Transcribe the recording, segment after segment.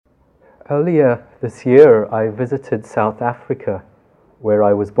Earlier this year, I visited South Africa, where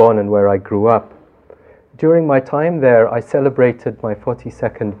I was born and where I grew up. During my time there, I celebrated my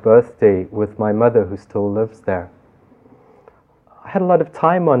 42nd birthday with my mother, who still lives there. I had a lot of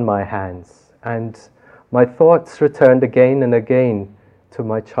time on my hands, and my thoughts returned again and again to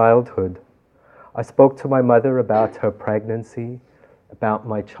my childhood. I spoke to my mother about her pregnancy, about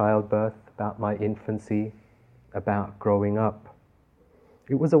my childbirth, about my infancy, about growing up.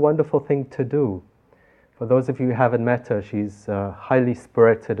 It was a wonderful thing to do. For those of you who haven't met her, she's a highly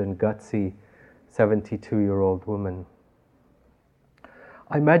spirited and gutsy 72-year-old woman.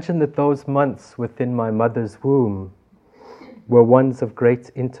 I imagine that those months within my mother's womb were ones of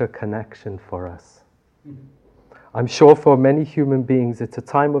great interconnection for us. I'm sure for many human beings it's a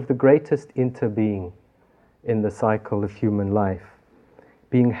time of the greatest interbeing in the cycle of human life,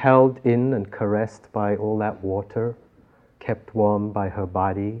 being held in and caressed by all that water, kept warm by her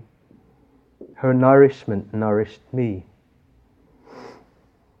body. Her nourishment nourished me.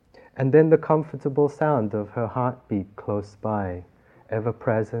 And then the comfortable sound of her heartbeat close by, ever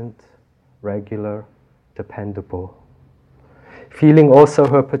present, regular, dependable. Feeling also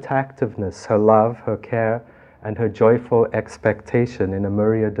her protectiveness, her love, her care, and her joyful expectation in a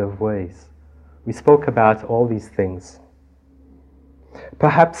myriad of ways. We spoke about all these things.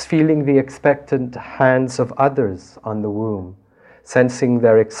 Perhaps feeling the expectant hands of others on the womb, sensing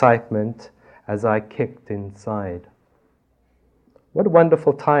their excitement as I kicked inside. What a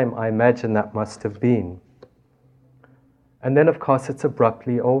wonderful time I imagine that must have been. And then, of course, it's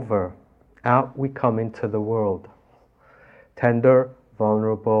abruptly over. Out we come into the world, tender,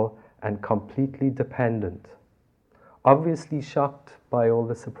 vulnerable, and completely dependent. Obviously shocked by all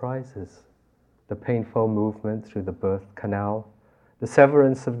the surprises, the painful movement through the birth canal, the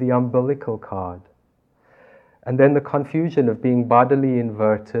severance of the umbilical cord, and then the confusion of being bodily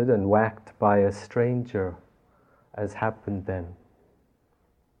inverted and whacked by a stranger, as happened then.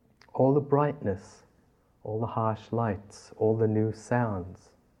 All the brightness, all the harsh lights, all the new sounds.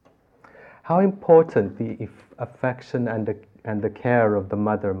 How important the affection and the care of the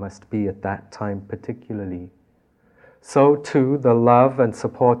mother must be at that time particularly. So too the love and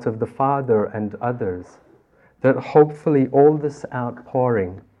support of the father and others, that hopefully all this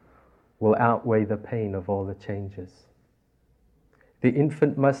outpouring will outweigh the pain of all the changes. The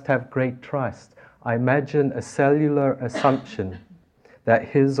infant must have great trust. I imagine a cellular assumption that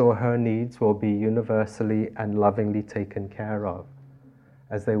his or her needs will be universally and lovingly taken care of,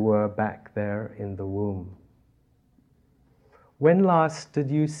 as they were back there in the womb. When last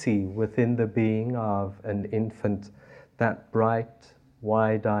did you see within the being of an infant that bright,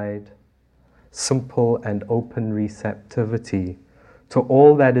 wide-eyed, simple and open receptivity to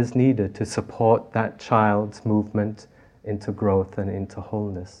all that is needed to support that child's movement into growth and into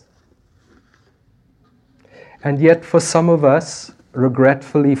wholeness? And yet for some of us,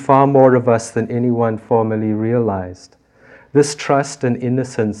 regretfully far more of us than anyone formerly realized, this trust and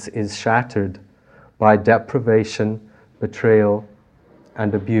innocence is shattered by deprivation, betrayal,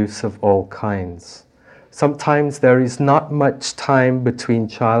 and abuse of all kinds. Sometimes there is not much time between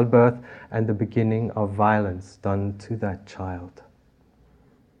childbirth and the beginning of violence done to that child.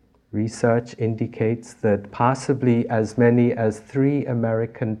 Research indicates that possibly as many as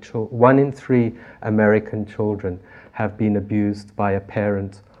 1 in 3 American children have been abused by a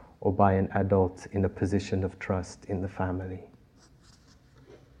parent or by an adult in a position of trust in the family.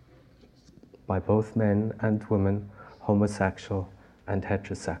 By both men and women, homosexual and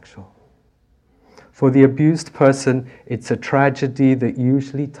heterosexual. For the abused person, it's a tragedy that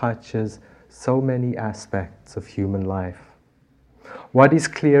usually touches so many aspects of human life. What is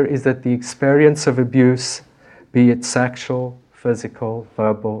clear is that the experience of abuse, be it sexual, physical,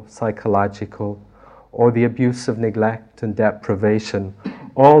 verbal, psychological, or the abuse of neglect and deprivation,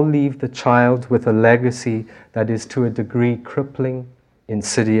 all leave the child with a legacy that is to a degree crippling,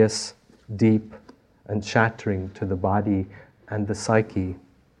 insidious, deep, and shattering to the body and the psyche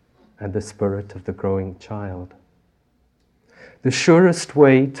and the spirit of the growing child. The surest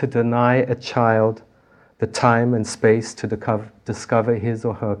way to deny a child the time and space to discover his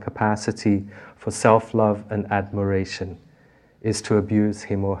or her capacity for self-love and admiration is to abuse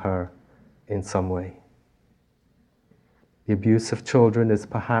him or her in some way. The abuse of children is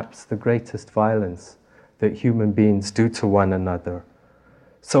perhaps the greatest violence that human beings do to one another,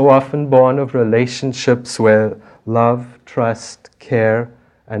 so often born of relationships where love, trust, care,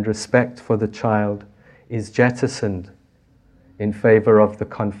 and respect for the child is jettisoned in favor of the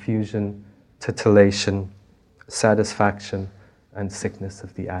confusion, titillation, satisfaction, and sickness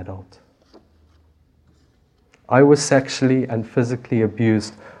of the adult. I was sexually and physically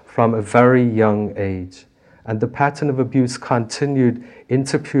abused from a very young age, and the pattern of abuse continued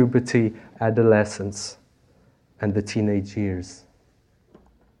into puberty, adolescence, and the teenage years.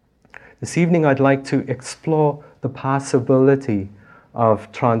 This evening I'd like to explore the possibility of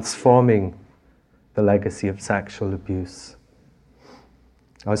transforming the legacy of sexual abuse.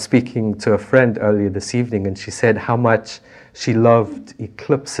 I was speaking to a friend earlier this evening, and she said how much she loved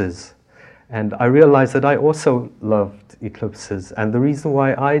eclipses. And I realized that I also loved eclipses. And the reason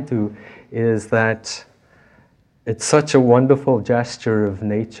why I do is that it's such a wonderful gesture of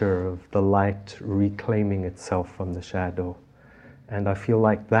nature, of the light reclaiming itself from the shadow. And I feel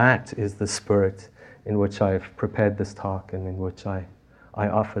like that is the spirit in which I've prepared this talk and in which I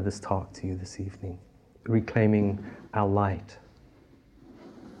offer this talk to you this evening, reclaiming our light.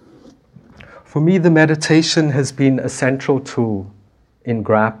 For me, the meditation has been a central tool in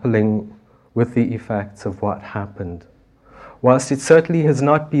grappling with the effects of what happened. Whilst it certainly has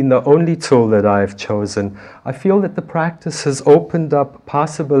not been the only tool that I've chosen, I feel that the practice has opened up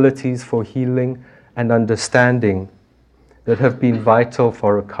possibilities for healing and understanding that have been vital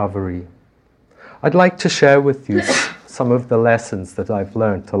for recovery. I'd like to share with you some of the lessons that I've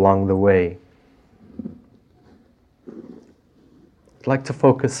learned along the way. I'd like to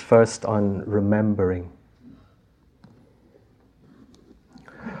focus first on remembering.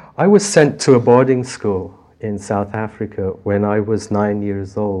 I was sent to a boarding school in South Africa when I was 9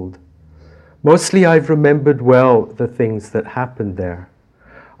 years old. Mostly I've remembered well the things that happened there.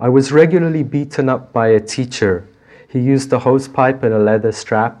 I was regularly beaten up by a teacher. He used a hosepipe and a leather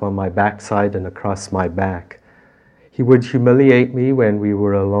strap on my backside and across my back. He would humiliate me when we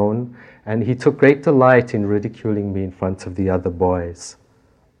were alone, and he took great delight in ridiculing me in front of the other boys.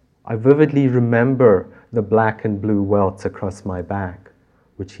 I vividly remember the black and blue welts across my back,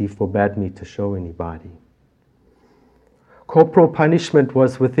 which he forbade me to show anybody. Corporal punishment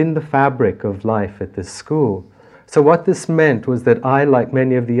was within the fabric of life at this school. So what this meant was that I, like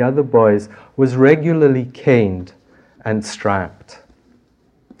many of the other boys, was regularly caned and strapped.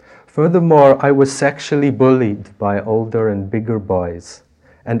 Furthermore, I was sexually bullied by older and bigger boys,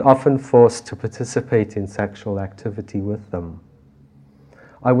 and often forced to participate in sexual activity with them.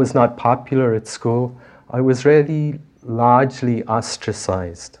 I was not popular at school. I was really largely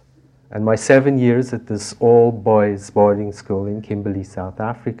ostracized. And my 7 years at this all-boys boarding school in Kimberley, South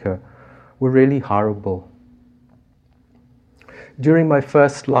Africa, were really horrible. During my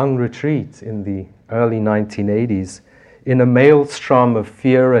first long retreat in the early 1980s, in a maelstrom of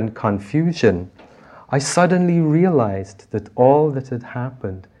fear and confusion, I suddenly realized that all that had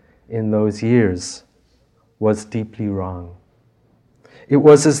happened in those years was deeply wrong. It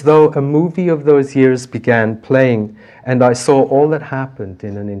was as though a movie of those years began playing, and I saw all that happened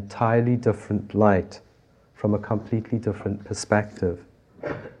in an entirely different light, from a completely different perspective.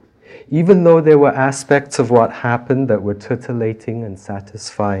 Even though there were aspects of what happened that were titillating and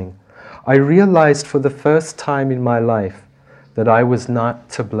satisfying, I realized for the first time in my life that I was not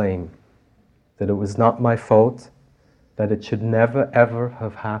to blame, that it was not my fault, that it should never ever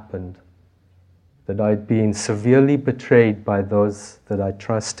have happened, that I'd been severely betrayed by those that I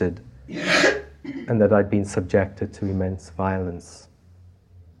trusted, and that I'd been subjected to immense violence.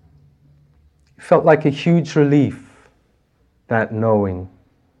 It felt like a huge relief, that knowing.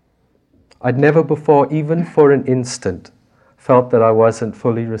 I'd never before, even for an instant, felt that I wasn't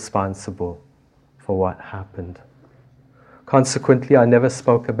fully responsible for what happened. Consequently, I never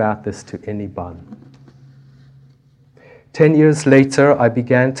spoke about this to anyone. 10 years later, I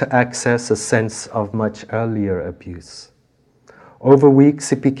began to access a sense of much earlier abuse. Over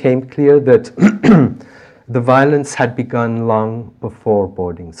weeks, it became clear that the violence had begun long before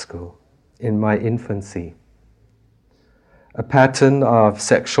boarding school, in my infancy. A pattern of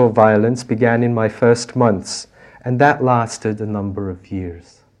sexual violence began in my first months, and that lasted a number of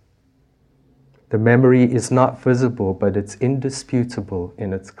years. The memory is not visible, but it's indisputable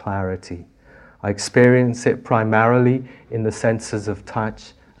in its clarity. I experience it primarily in the senses of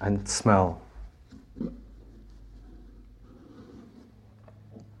touch and smell.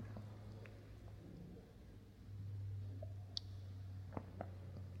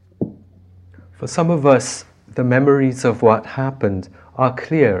 For some of us, the memories of what happened are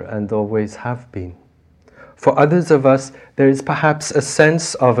clear and always have been. For others of us, there is perhaps a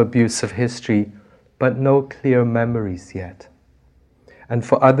sense of abusive history, but no clear memories yet. And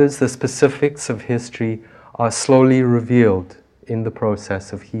for others, the specifics of history are slowly revealed in the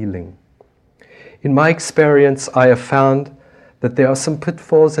process of healing. In my experience, I have found that there are some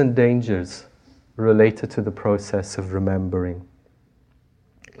pitfalls and dangers related to the process of remembering.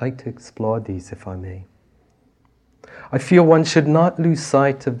 I'd like to explore these, if I may. I feel one should not lose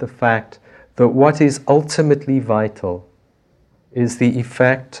sight of the fact that what is ultimately vital is the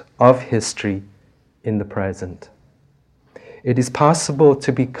effect of history in the present. It is possible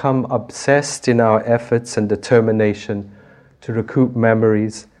to become obsessed in our efforts and determination to recoup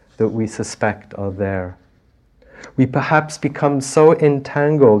memories that we suspect are there. We perhaps become so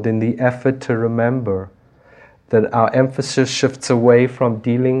entangled in the effort to remember that our emphasis shifts away from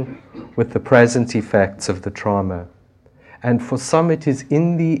dealing with the present effects of the trauma. And for some, it is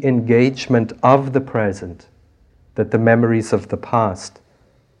in the engagement of the present that the memories of the past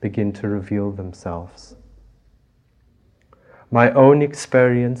begin to reveal themselves. My own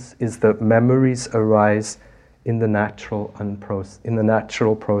experience is that memories arise in the natural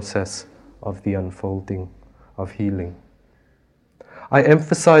process of the unfolding of healing. I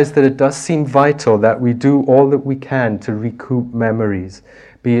emphasize that it does seem vital that we do all that we can to recoup memories,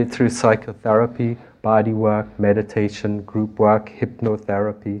 be it through psychotherapy, body work, meditation, group work,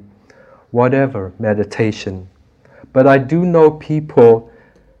 hypnotherapy, whatever, meditation. But I do know people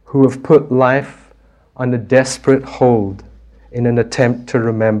who have put life on a desperate hold in an attempt to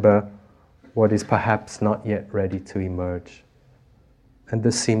remember what is perhaps not yet ready to emerge. And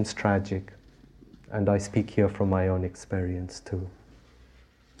this seems tragic, and I speak here from my own experience too.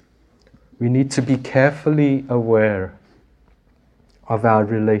 We need to be carefully aware of our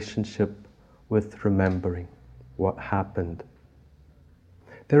relationship with remembering what happened.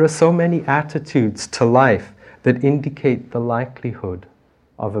 There are so many attitudes to life that indicate the likelihood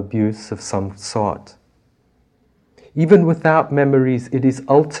of abuse of some sort. Even without memories, it is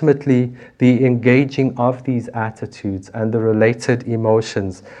ultimately the engaging of these attitudes and the related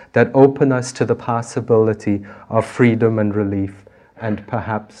emotions that open us to the possibility of freedom and relief, and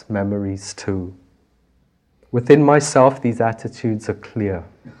perhaps memories too. Within myself, these attitudes are clear.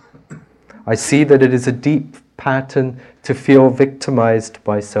 I see that it is a deep pattern to feel victimized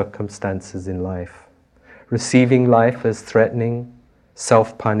by circumstances in life, receiving life as threatening,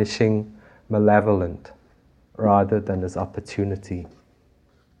 self-punishing, malevolent, rather than as opportunity.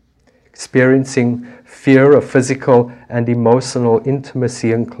 Experiencing fear of physical and emotional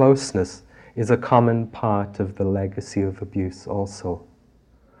intimacy and closeness is a common part of the legacy of abuse also.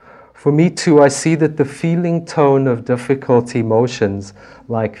 For me too, I see that the feeling tone of difficult emotions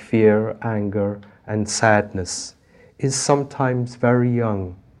like fear, anger, and sadness is sometimes very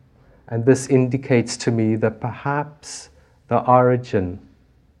young, and this indicates to me that perhaps the origin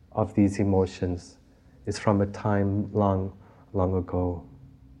of these emotions is from a time long, long ago.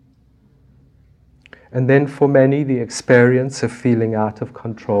 And then for many, the experience of feeling out of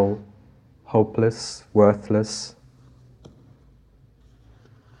control, hopeless, worthless,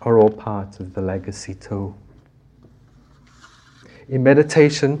 are all part of the legacy too. In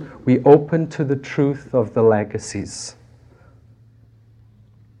meditation, we open to the truth of the legacies.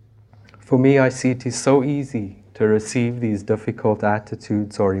 For me, I see it is so easy to receive these difficult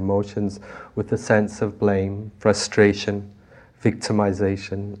attitudes or emotions with a sense of blame, frustration,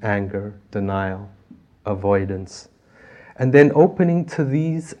 victimization, anger, denial, avoidance. And then opening to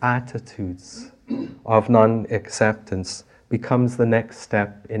these attitudes of non-acceptance becomes the next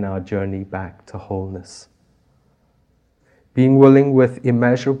step in our journey back to wholeness. Being willing with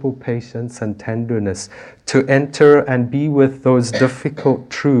immeasurable patience and tenderness to enter and be with those difficult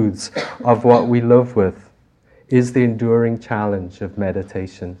truths of what we live with is the enduring challenge of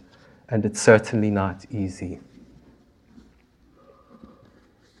meditation, and it's certainly not easy.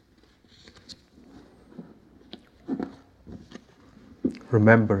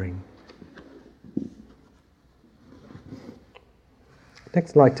 Remembering.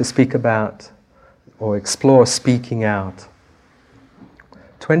 Next, I'd like to speak about or explore speaking out.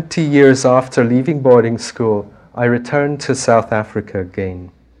 20 years after leaving boarding school, I returned to South Africa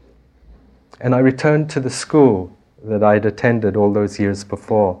again. And I returned to the school that I'd attended all those years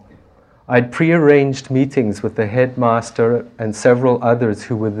before. I'd prearranged meetings with the headmaster and several others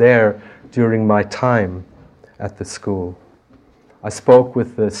who were there during my time at the school. I spoke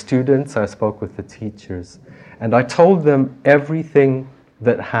with the students, I spoke with the teachers, and I told them everything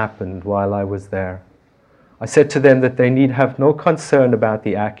that happened while I was there. I said to them that they need have no concern about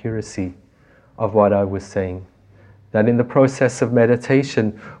the accuracy of what I was saying. That in the process of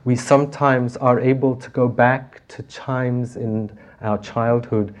meditation, we sometimes are able to go back to times in our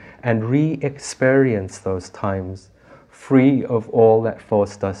childhood and re-experience those times, free of all that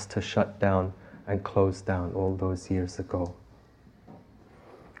forced us to shut down and close down all those years ago.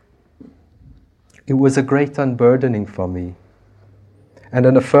 It was a great unburdening for me, and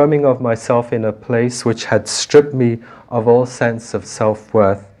an affirming of myself in a place which had stripped me of all sense of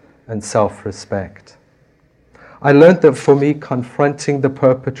self-worth and self-respect. I learned that for me, confronting the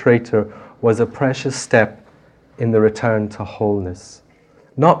perpetrator was a precious step in the return to wholeness.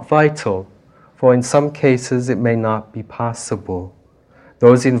 Not vital, for in some cases it may not be possible.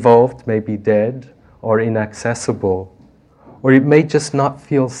 Those involved may be dead or inaccessible, or it may just not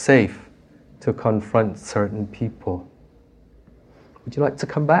feel safe to confront certain people. Would you like to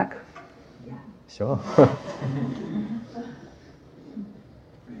come back? Yeah. Sure.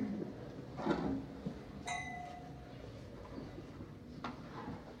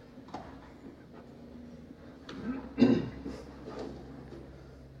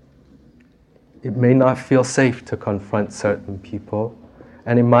 It may not feel safe to confront certain people.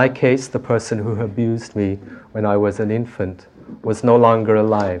 And in my case, the person who abused me when I was an infant was no longer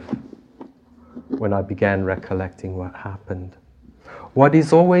alive when I began recollecting what happened. What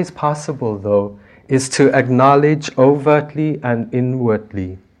is always possible, though, is to acknowledge overtly and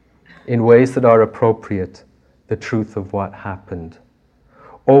inwardly, in ways that are appropriate, the truth of what happened.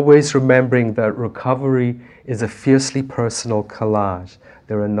 Always remembering that recovery is a fiercely personal collage.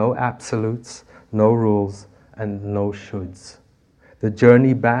 There are no absolutes, no rules, and no shoulds. The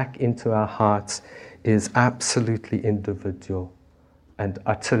journey back into our hearts is absolutely individual and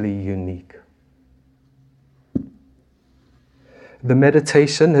utterly unique. The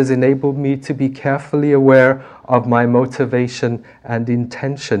meditation has enabled me to be carefully aware of my motivation and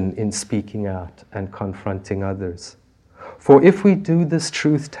intention in speaking out and confronting others. For if we do this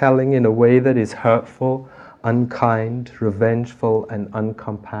truth-telling in a way that is hurtful, unkind, revengeful, and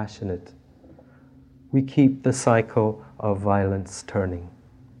uncompassionate, we keep the cycle of violence turning.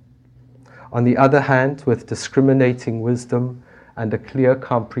 On the other hand, with discriminating wisdom and a clear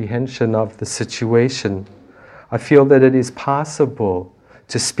comprehension of the situation, I feel that it is possible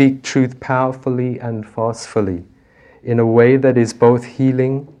to speak truth powerfully and forcefully in a way that is both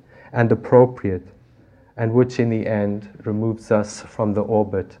healing and appropriate, and which in the end removes us from the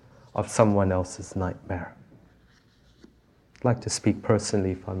orbit of someone else's nightmare. I'd like to speak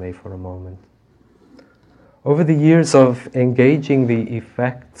personally, if I may, for a moment. Over the years of engaging the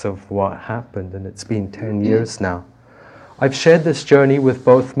effects of what happened, and it's been 10 years now, I've shared this journey with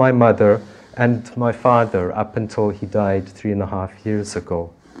both my mother and my father up until he died 3.5 years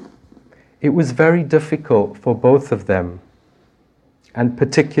ago. It was very difficult for both of them, and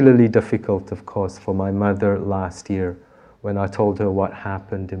particularly difficult, of course, for my mother last year when I told her what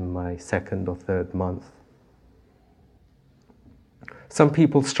happened in my 2nd or 3rd month. Some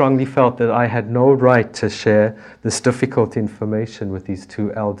people strongly felt that I had no right to share this difficult information with these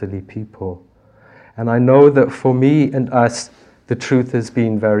two elderly people. And I know that for me and us, the truth has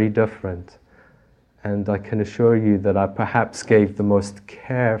been very different. And I can assure you that I perhaps gave the most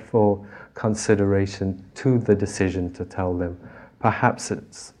careful consideration to the decision to tell them. Perhaps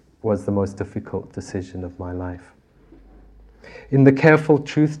it was the most difficult decision of my life. In the careful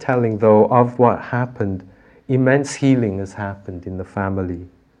truth-telling, though, of what happened, immense healing has happened in the family.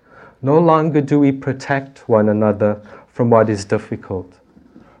 No longer do we protect one another from what is difficult.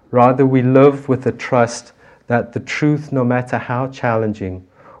 Rather, we live with the trust that the truth, no matter how challenging,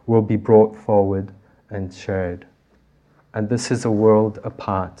 will be brought forward and shared. And this is a world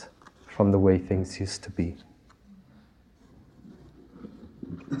apart from the way things used to be.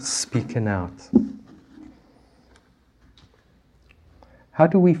 Speaking out. How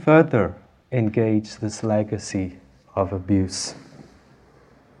do we further engage this legacy of abuse?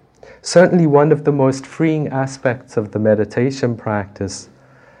 Certainly one of the most freeing aspects of the meditation practice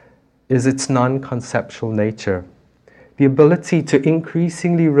is its non-conceptual nature. The ability to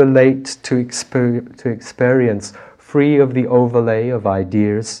increasingly relate to experience free of the overlay of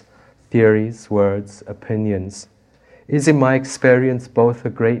ideas, theories, words, opinions, is in my experience both a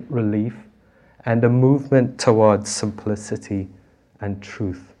great relief and a movement towards simplicity and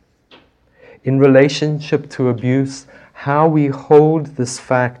truth. In relationship to abuse, how we hold this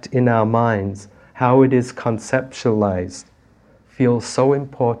fact in our minds, how it is conceptualized, feels so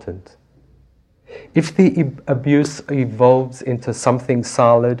important. If the abuse evolves into something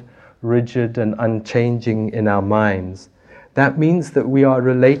solid, rigid, and unchanging in our minds, that means that we are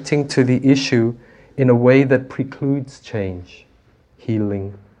relating to the issue in a way that precludes change,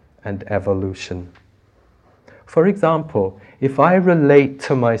 healing, and evolution. For example, if I relate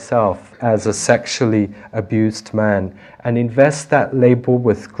to myself as a sexually abused man and invest that label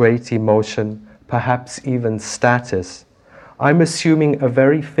with great emotion, perhaps even status, I'm assuming a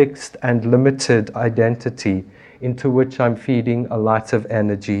very fixed and limited identity into which I'm feeding a lot of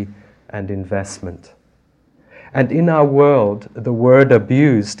energy and investment. And in our world, the word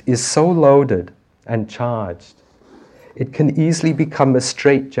abused is so loaded and charged. It can easily become a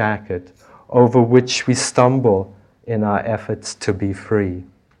straitjacket over which we stumble in our efforts to be free.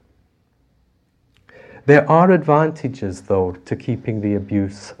 There are advantages, though, to keeping the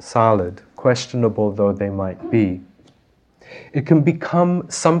abuse solid, questionable though they might be. It can become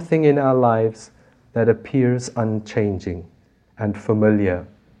something in our lives that appears unchanging and familiar,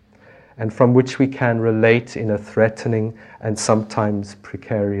 and from which we can relate in a threatening and sometimes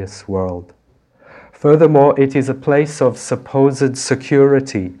precarious world. Furthermore, it is a place of supposed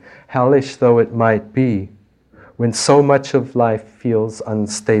security, hellish though it might be, when so much of life feels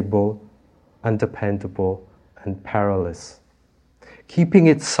unstable, undependable, and perilous. Keeping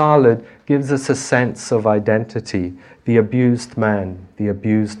it solid gives us a sense of identity, the abused man, the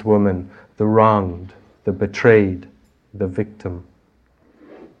abused woman, the wronged, the betrayed, the victim.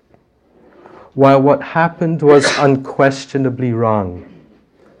 While what happened was unquestionably wrong,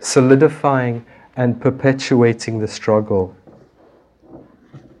 solidifying and perpetuating the struggle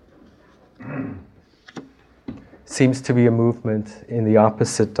seems to be a movement in the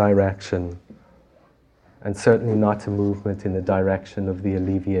opposite direction, and certainly not a movement in the direction of the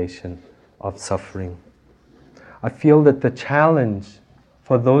alleviation of suffering. I feel that the challenge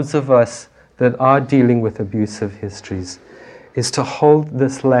for those of us that are dealing with abusive histories is to hold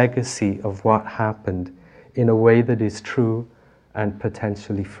this legacy of what happened in a way that is true and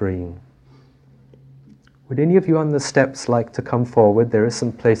potentially freeing. Would any of you on the steps like to come forward? There is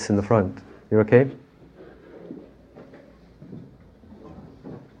some place in the front. You okay?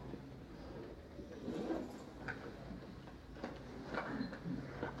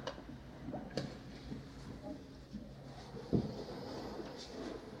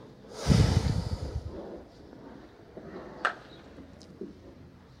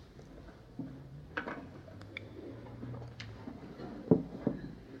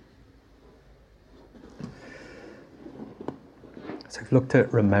 So I've looked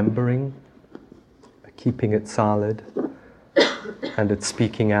at remembering, keeping it solid, and at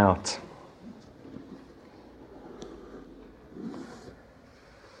speaking out.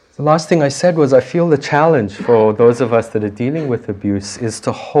 The last thing I said was I feel the challenge for those of us that are dealing with abuse is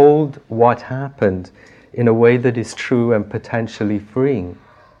to hold what happened in a way that is true and potentially freeing.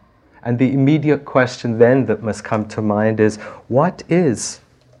 And the immediate question then that must come to mind is, what is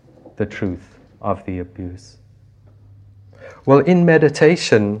the truth of the abuse? Well, in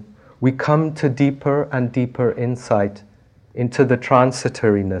meditation, we come to deeper and deeper insight into the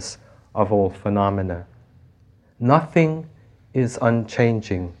transitoriness of all phenomena. Nothing is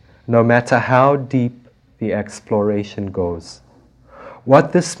unchanging, no matter how deep the exploration goes.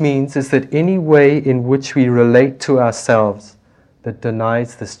 What this means is that any way in which we relate to ourselves that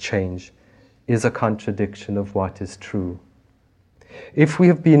denies this change is a contradiction of what is true. If we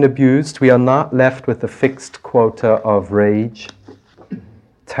have been abused, we are not left with a fixed quota of rage,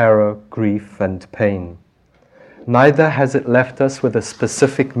 terror, grief, and pain. Neither has it left us with a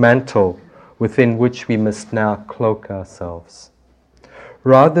specific mantle within which we must now cloak ourselves.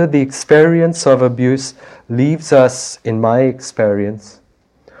 Rather, the experience of abuse leaves us, in my experience,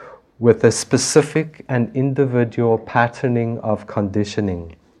 with a specific and individual patterning of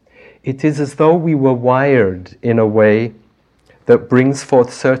conditioning. It is as though we were wired in a way that brings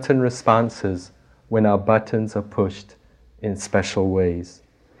forth certain responses when our buttons are pushed in special ways.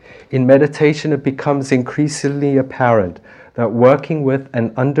 In meditation, it becomes increasingly apparent that working with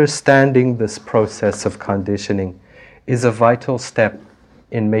and understanding this process of conditioning is a vital step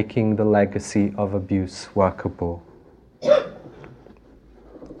in making the legacy of abuse workable. A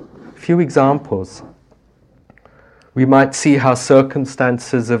few examples. We might see how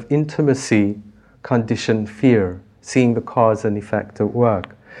circumstances of intimacy condition fear, seeing the cause and effect at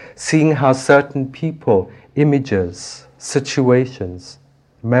work, seeing how certain people, images, situations,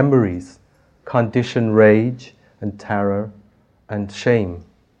 memories condition rage and terror and shame.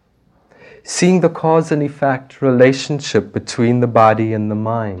 Seeing the cause and effect relationship between the body and the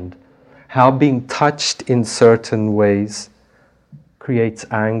mind, how being touched in certain ways creates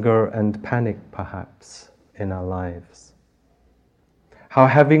anger and panic perhaps in our lives. How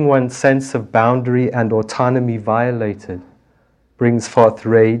having one's sense of boundary and autonomy violated brings forth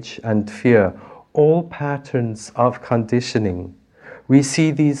rage and fear, all patterns of conditioning. We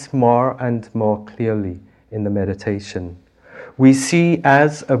see these more and more clearly in the meditation. We see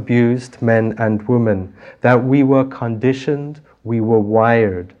as abused men and women that we were conditioned, we were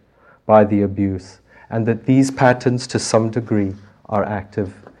wired by the abuse, and that these patterns to some degree are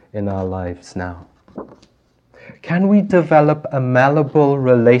active in our lives now. Can we develop a malleable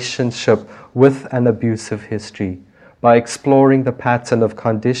relationship with an abusive history by exploring the pattern of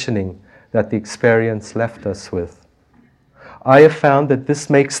conditioning that the experience left us with? I have found that this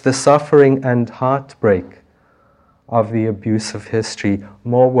makes the suffering and heartbreak of the abusive history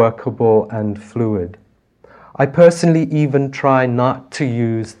more workable and fluid. I personally even try not to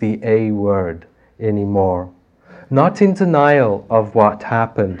use the A word anymore, not in denial of what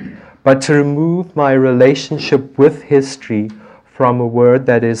happened, but to remove my relationship with history from a word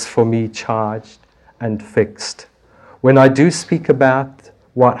that is for me charged and fixed. When I do speak about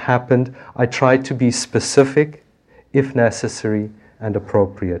what happened, I try to be specific, if necessary, and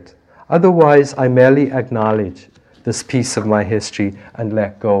appropriate. Otherwise, I merely acknowledge this piece of my history and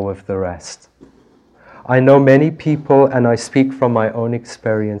let go of the rest. I know many people, and I speak from my own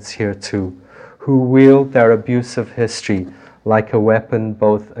experience here too, who wield their abusive history like a weapon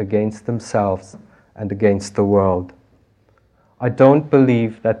both against themselves and against the world. I don't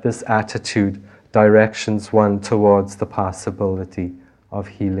believe that this attitude directions one towards the possibility of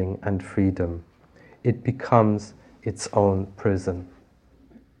healing and freedom. It becomes its own prison,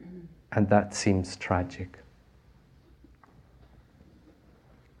 and that seems tragic.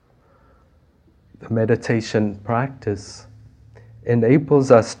 The meditation practice enables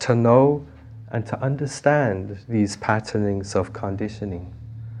us to know and to understand these patternings of conditioning,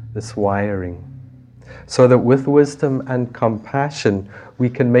 this wiring, so that with wisdom and compassion we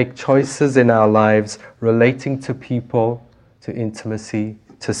can make choices in our lives relating to people, to intimacy,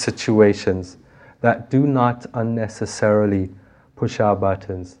 to situations that do not unnecessarily push our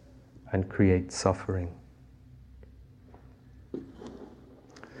buttons and create suffering.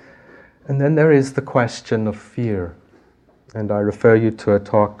 And then there is the question of fear. And I refer you to a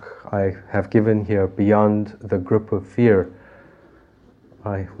talk I have given here, Beyond the Grip of Fear.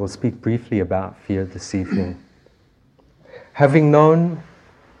 I will speak briefly about fear this evening. Having known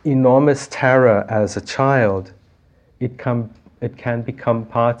enormous terror as a child, it can become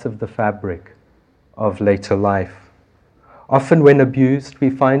part of the fabric of later life. Often when abused, we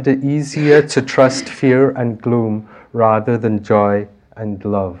find it easier to trust fear and gloom rather than joy and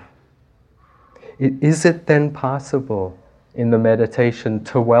love. Is it then possible in the meditation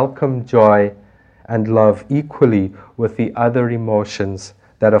to welcome joy and love equally with the other emotions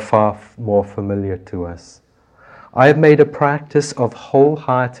that are far more familiar to us? I have made a practice of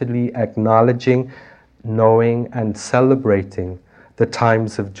wholeheartedly acknowledging, knowing, and celebrating the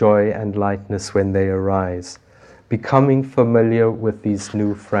times of joy and lightness when they arise, becoming familiar with these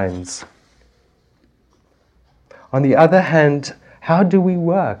new friends. On the other hand, how do we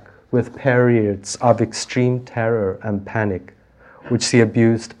work with periods of extreme terror and panic, which the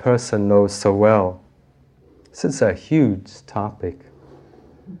abused person knows so well? This is a huge topic.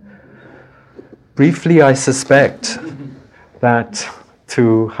 Briefly, I suspect that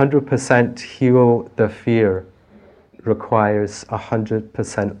to 100% heal the fear requires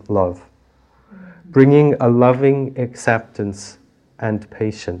 100% love. Bringing a loving acceptance and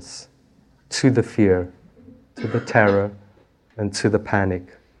patience to the fear, to the terror, and to the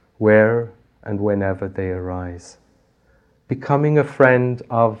panic, where and whenever they arise. Becoming a friend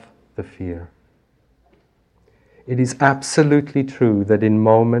of the fear. It is absolutely true that in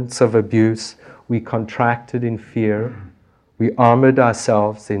moments of abuse, we contracted in fear, we armored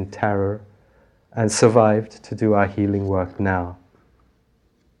ourselves in terror, and survived to do our healing work now.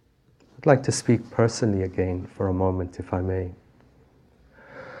 I'd like to speak personally again for a moment, if I may.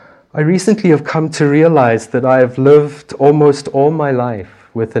 I recently have come to realize that I have lived almost all my life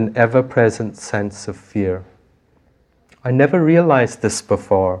with an ever-present sense of fear. I never realized this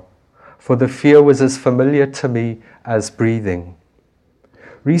before, for the fear was as familiar to me as breathing.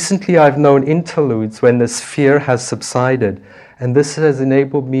 Recently, I've known interludes when this fear has subsided, and this has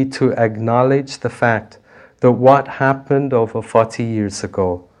enabled me to acknowledge the fact that what happened over 40 years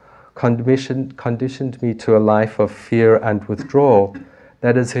ago conditioned me to a life of fear and withdrawal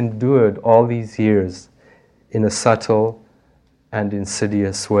that has endured all these years in a subtle and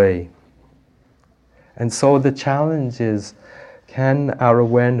insidious way. And so the challenge is, can our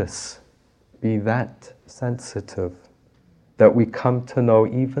awareness be that sensitive that we come to know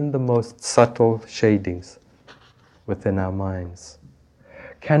even the most subtle shadings within our minds?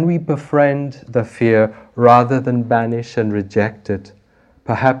 Can we befriend the fear rather than banish and reject it,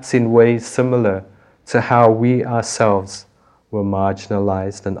 perhaps in ways similar to how we ourselves were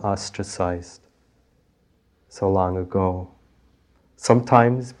marginalized and ostracized so long ago?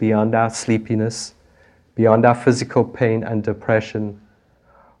 Sometimes beyond our sleepiness, beyond our physical pain and depression,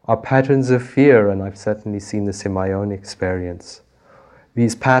 are patterns of fear, and I've certainly seen this in my own experience.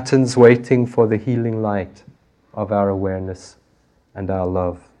 These patterns waiting for the healing light of our awareness and our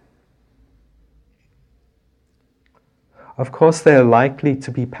love. Of course, there are likely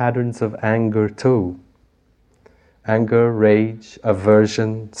to be patterns of anger too. Anger, rage,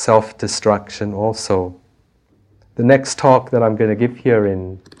 aversion, self-destruction also. The next talk that I'm going to give here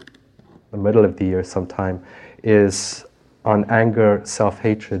in the middle of the year sometime is on anger,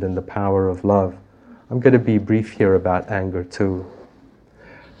 self-hatred, and the power of love. I'm going to be brief here about anger too.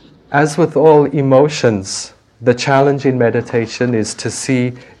 As with all emotions, the challenge in meditation is to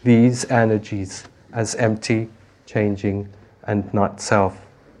see these energies as empty, changing, and not self.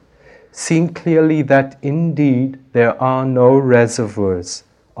 Seeing clearly that indeed there are no reservoirs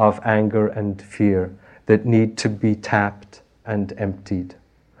of anger and fear that need to be tapped and emptied,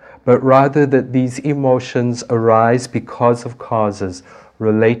 but rather that these emotions arise because of causes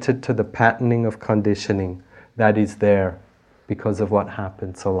related to the patterning of conditioning that is there because of what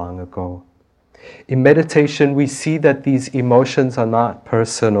happened so long ago. In meditation, we see that these emotions are not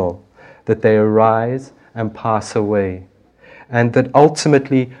personal, that they arise and pass away, and that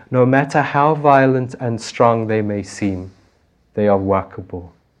ultimately, no matter how violent and strong they may seem, they are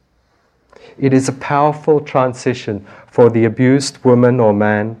workable. It is a powerful transition for the abused woman or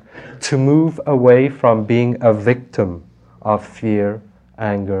man to move away from being a victim of fear,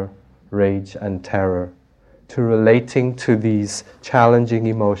 anger, rage, and terror, to relating to these challenging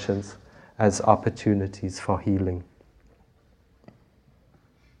emotions as opportunities for healing.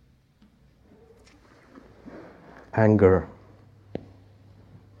 Anger.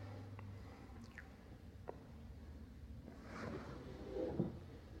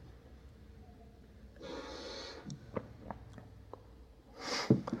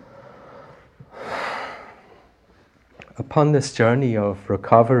 Upon this journey of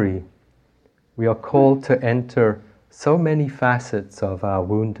recovery, we are called to enter so many facets of our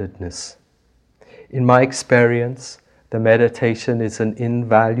woundedness. In my experience, the meditation is an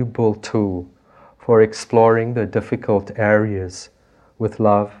invaluable tool for exploring the difficult areas with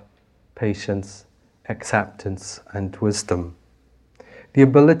love, patience, acceptance, and wisdom. The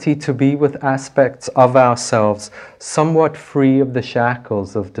ability to be with aspects of ourselves somewhat free of the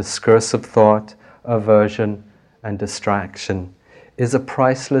shackles of discursive thought, aversion, and distraction is a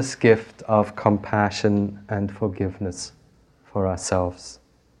priceless gift of compassion and forgiveness for ourselves.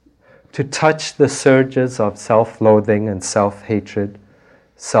 To touch the surges of self-loathing and self-hatred,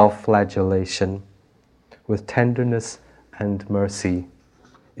 self-flagellation with tenderness and mercy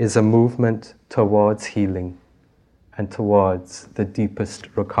is a movement towards healing and towards the deepest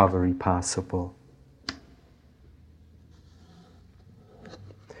recovery possible.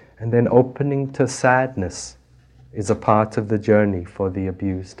 And then opening to sadness is a part of the journey for the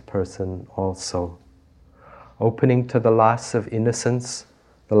abused person also. Opening to the loss of innocence,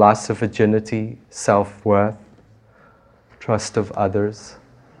 the loss of virginity, self-worth, trust of others,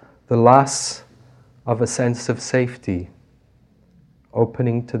 the loss of a sense of safety,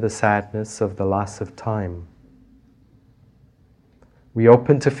 opening to the sadness of the loss of time. We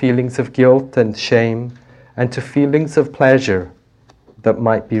open to feelings of guilt and shame and to feelings of pleasure that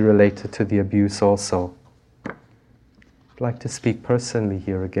might be related to the abuse also. I'd like to speak personally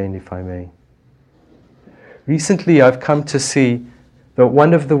here again, if I may. Recently, I've come to see that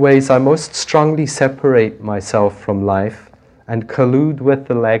one of the ways I most strongly separate myself from life and collude with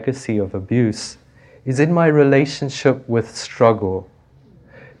the legacy of abuse is in my relationship with struggle.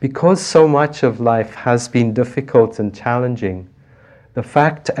 Because so much of life has been difficult and challenging, the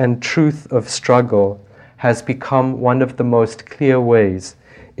fact and truth of struggle has become one of the most clear ways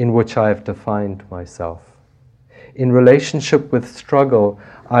in which I have defined myself. In relationship with struggle,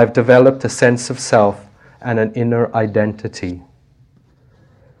 I've developed a sense of self and an inner identity.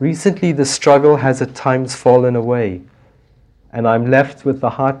 Recently, the struggle has at times fallen away, and I'm left with the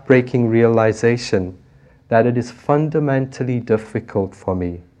heartbreaking realization that it is fundamentally difficult for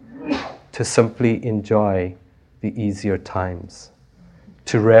me to simply enjoy the easier times,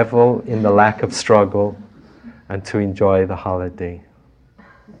 to revel in the lack of struggle, and to enjoy the holiday.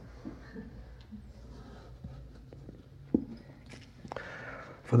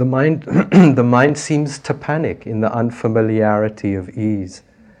 For the mind, the mind seems to panic in the unfamiliarity of ease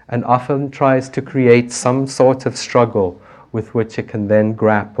and often tries to create some sort of struggle with which it can then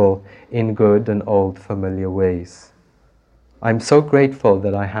grapple in good and old familiar ways. I'm so grateful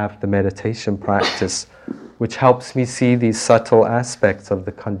that I have the meditation practice which helps me see these subtle aspects of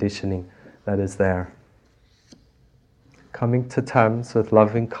the conditioning that is there. Coming to terms with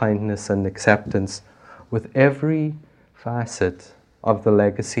loving kindness and acceptance with every facet of the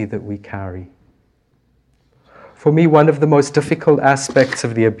legacy that we carry. For me, one of the most difficult aspects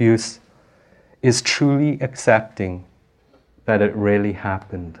of the abuse is truly accepting that it really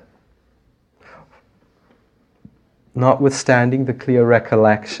happened. Notwithstanding the clear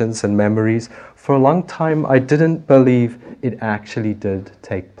recollections and memories, for a long time I didn't believe it actually did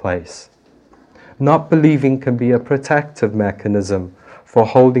take place. Not believing can be a protective mechanism for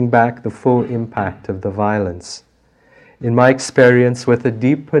holding back the full impact of the violence. In my experience, with a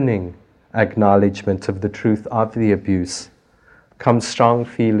deepening acknowledgement of the truth of the abuse, come strong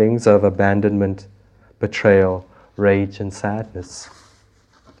feelings of abandonment, betrayal, rage, and sadness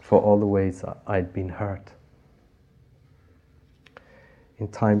for all the ways I'd been hurt. In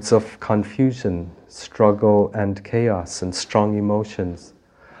times of confusion, struggle, and chaos, and strong emotions,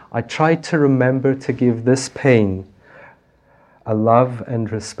 I tried to remember to give this pain a love and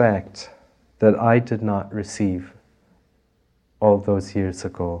respect that I did not receive all those years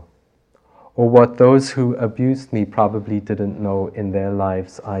ago, or what those who abused me probably didn't know in their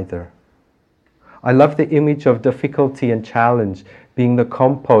lives either. I love the image of difficulty and challenge being the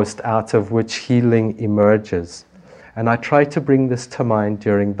compost out of which healing emerges, and I try to bring this to mind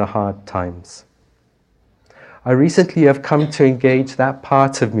during the hard times. I recently have come to engage that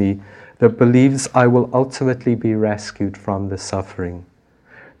part of me that believes I will ultimately be rescued from the suffering.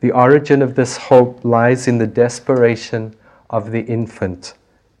 The origin of this hope lies in the desperation of the infant,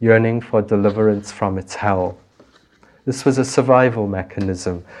 yearning for deliverance from its hell. This was a survival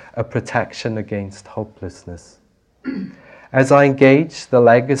mechanism, a protection against hopelessness. As I engage the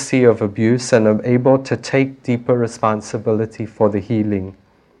legacy of abuse and am able to take deeper responsibility for the healing,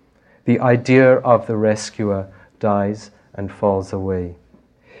 the idea of the rescuer dies and falls away.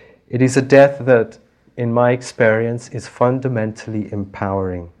 It is a death that, in my experience, is fundamentally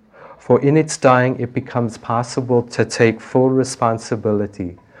empowering. For in its dying, it becomes possible to take full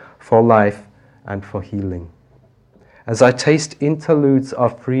responsibility for life and for healing. As I taste interludes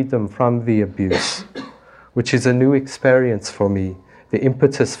of freedom from the abuse, which is a new experience for me, the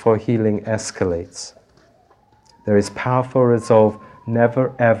impetus for healing escalates. There is powerful resolve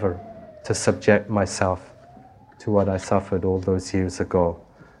never ever to subject myself to what I suffered all those years ago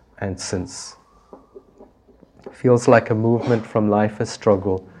and since. It feels like a movement from life as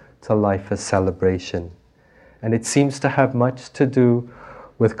struggle to life as celebration. And it seems to have much to do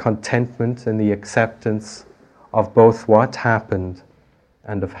with contentment and the acceptance of both what happened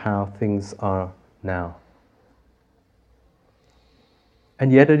and of how things are now.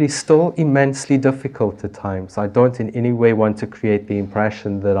 And yet it is still immensely difficult at times. I don't in any way want to create the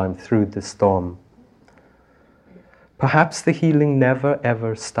impression that I'm through the storm. Perhaps the healing never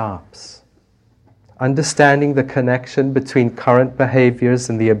ever stops. Understanding the connection between current behaviors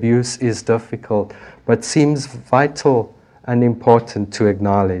and the abuse is difficult, but seems vital and important to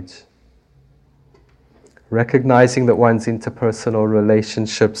acknowledge. Recognizing that one's interpersonal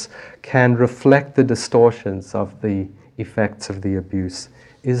relationships can reflect the distortions of the effects of the abuse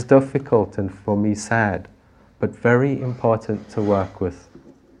is difficult and for me sad, but very important to work with.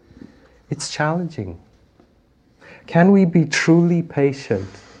 It's challenging. Can we be truly patient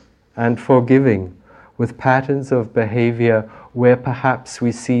and forgiving with patterns of behavior where perhaps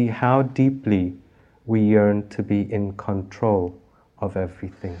we see how deeply we yearn to be in control of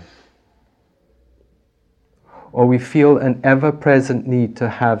everything? Or we feel an ever-present need to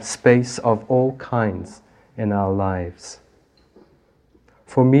have space of all kinds in our lives.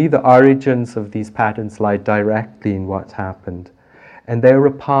 For me, the origins of these patterns lie directly in what happened, and they're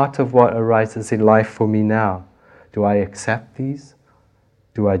a part of what arises in life for me now. Do I accept these?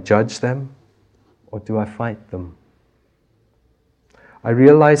 Do I judge them? Or do I fight them? I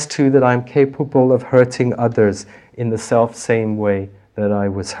realize too that I'm capable of hurting others in the self-same way that I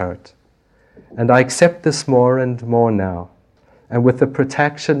was hurt. And I accept this more and more now. And with the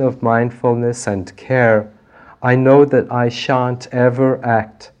protection of mindfulness and care, I know that I shan't ever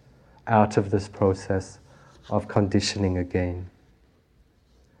act out of this process of conditioning again.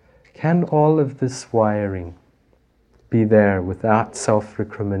 Can all of this wiring be there without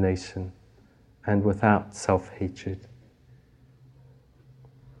self-recrimination and without self-hatred?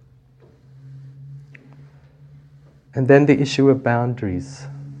 And then the issue of boundaries.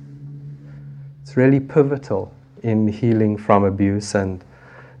 It's really pivotal in healing from abuse and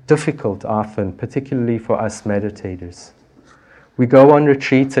difficult often, particularly for us meditators. We go on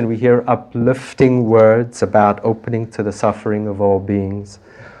retreats and we hear uplifting words about opening to the suffering of all beings,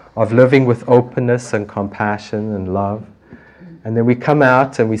 of living with openness and compassion and love. And then we come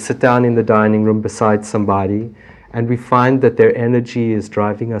out and we sit down in the dining room beside somebody and we find that their energy is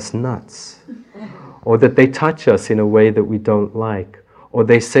driving us nuts, or that they touch us in a way that we don't like, or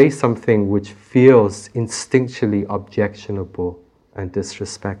they say something which feels instinctually objectionable and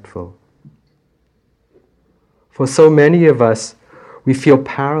disrespectful. For so many of us, we feel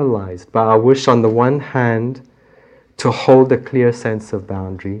paralyzed by our wish on the one hand to hold a clear sense of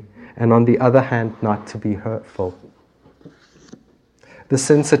boundary, and on the other hand not to be hurtful. The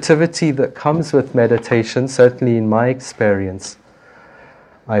sensitivity that comes with meditation, certainly in my experience,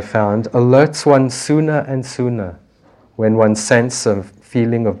 I found, alerts one sooner and sooner when one's sense of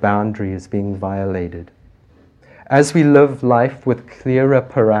feeling of boundary is being violated. As we live life with clearer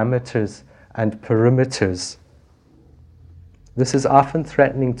parameters and perimeters, this is often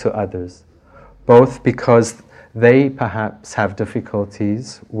threatening to others, both because they perhaps have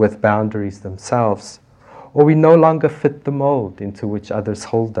difficulties with boundaries themselves, or we no longer fit the mold into which others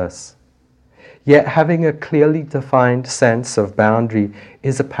hold us. Yet having a clearly defined sense of boundary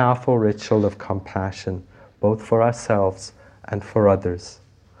is a powerful ritual of compassion, both for ourselves and for others.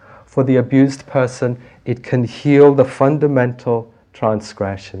 For the abused person, it can heal the fundamental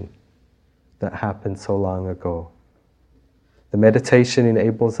transgression that happened so long ago. The meditation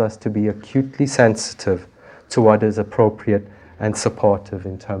enables us to be acutely sensitive to what is appropriate and supportive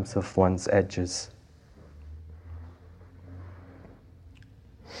in terms of one's edges.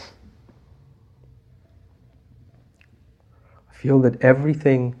 I feel that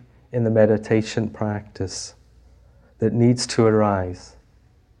everything in the meditation practice that needs to arise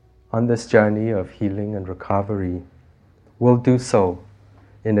on this journey of healing and recovery will do so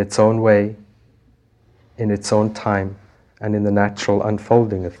in its own way, in its own time, and in the natural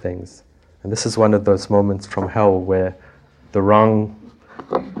unfolding of things. And this is one of those moments from hell where the wrong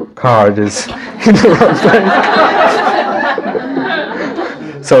card is in the wrong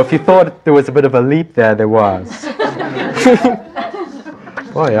place. So if you thought there was a bit of a leap there, there was.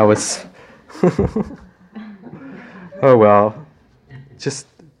 Boy, I was... Oh well, just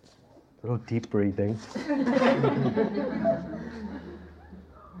a little deep breathing.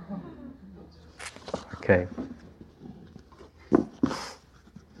 Okay.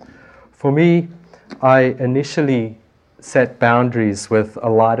 For me, I initially set boundaries with a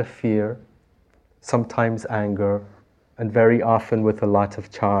lot of fear, sometimes anger, and very often with a lot of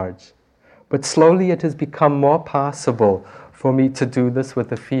charge. But slowly it has become more possible for me to do this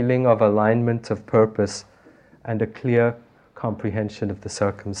with a feeling of alignment of purpose and a clear comprehension of the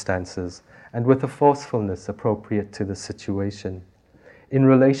circumstances, and with a forcefulness appropriate to the situation. In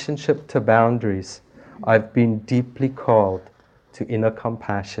relationship to boundaries, I've been deeply called to inner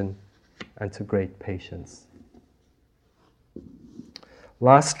compassion and to great patience.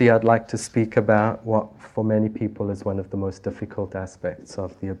 Lastly, I'd like to speak about what for many people is one of the most difficult aspects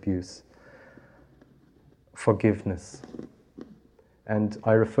of the abuse: forgiveness. And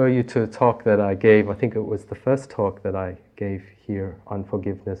I refer you to a talk that I gave, I think it was the first talk that I gave here on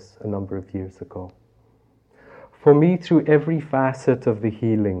forgiveness a number of years ago. For me, through every facet of the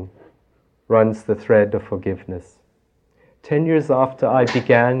healing runs the thread of forgiveness. 10 years after I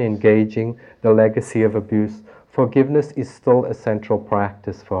began engaging the legacy of abuse, forgiveness is still a central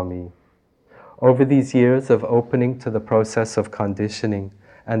practice for me. Over these years of opening to the process of conditioning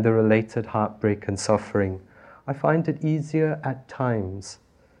and the related heartbreak and suffering, I find it easier at times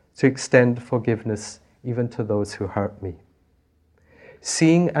to extend forgiveness even to those who hurt me.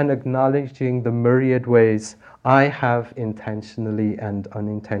 Seeing and acknowledging the myriad ways I have intentionally and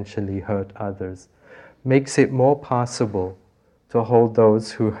unintentionally hurt others makes it more possible to hold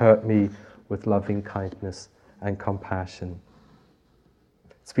those who hurt me with loving kindness and compassion.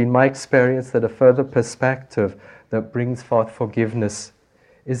 It's been my experience that a further perspective that brings forth forgiveness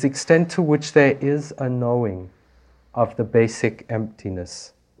is the extent to which there is a knowing of the basic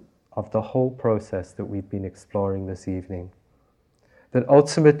emptiness of the whole process that we've been exploring this evening. That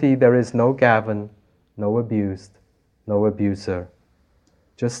ultimately there is no Gavin, no abused, no abuser,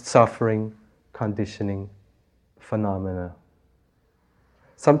 just suffering, conditioning, phenomena.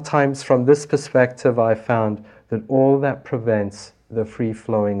 Sometimes from this perspective I found that all that prevents the free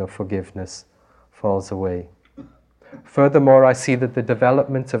flowing of forgiveness falls away. Furthermore, I see that the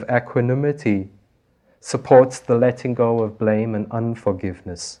development of equanimity supports the letting go of blame and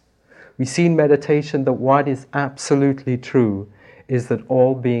unforgiveness. We see in meditation that what is absolutely true is that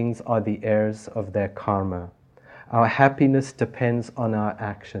all beings are the heirs of their karma. Our happiness depends on our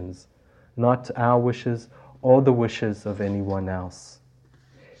actions, not our wishes or the wishes of anyone else.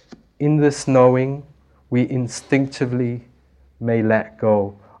 In this knowing, we instinctively may let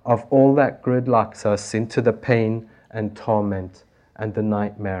go of all that gridlocks us into the pain and torment and the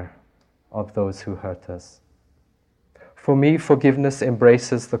nightmare of those who hurt us. For me, forgiveness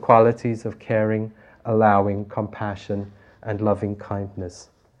embraces the qualities of caring, allowing, compassion, and loving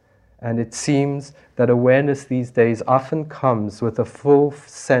kindness. And it seems that awareness these days often comes with a full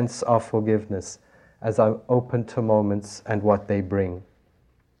sense of forgiveness as I'm open to moments and what they bring.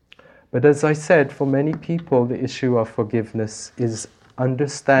 But as I said, for many people, the issue of forgiveness is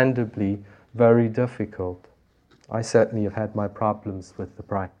understandably very difficult. I certainly have had my problems with the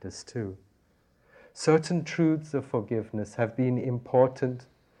practice too. Certain truths of forgiveness have been important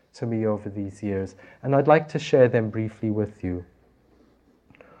to me over these years, and I'd like to share them briefly with you.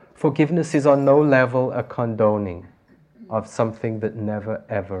 Forgiveness is on no level a condoning of something that never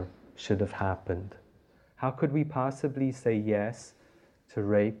ever should have happened. How could we possibly say yes to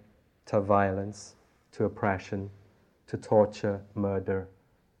rape, to violence, to oppression, to torture, murder,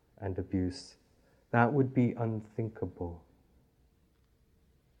 and abuse? That would be unthinkable.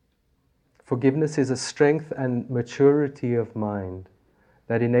 Forgiveness is a strength and maturity of mind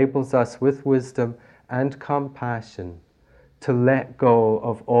that enables us with wisdom and compassion to let go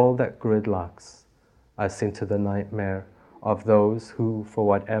of all that gridlocks us into the nightmare of those who, for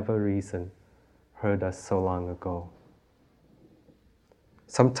whatever reason, hurt us so long ago.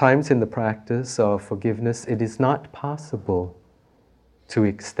 Sometimes in the practice of forgiveness, it is not possible to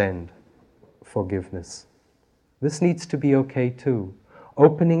extend forgiveness. This needs to be okay too.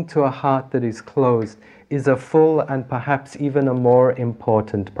 Opening to a heart that is closed is a full and perhaps even a more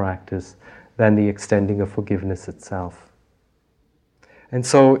important practice than the extending of forgiveness itself. And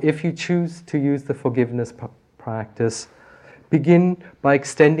so if you choose to use the forgiveness practice, begin by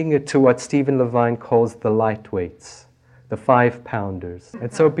extending it to what Stephen Levine calls the lightweights, the 5-pounders.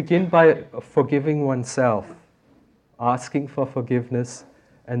 And so begin by forgiving oneself, asking for forgiveness,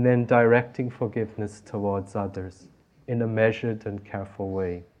 and then directing forgiveness towards others in a measured and careful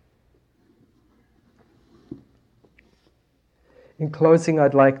way. In closing,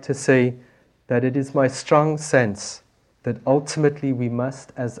 I'd like to say that it is my strong sense that ultimately we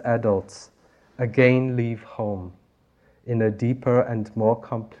must, as adults, again leave home in a deeper and more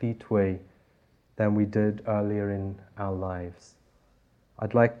complete way than we did earlier in our lives.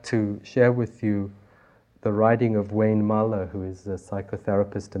 I'd like to share with you the writing of Wayne Muller, who is a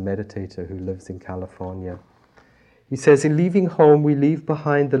psychotherapist and meditator who lives in California. He says, in leaving home, we leave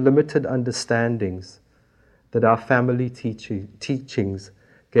behind the limited understandings that our family teachings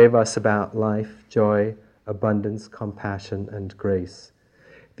gave us about life, joy, abundance, compassion, and grace.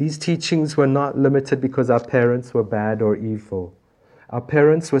 These teachings were not limited because our parents were bad or evil. Our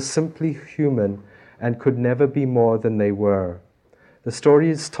parents were simply human and could never be more than they were. The story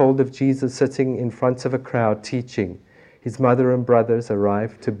is told of Jesus sitting in front of a crowd teaching. His mother and brothers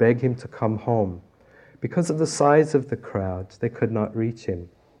arrived to beg him to come home. Because of the size of the crowd, they could not reach him.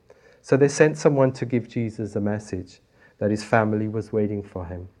 So they sent someone to give Jesus a message that his family was waiting for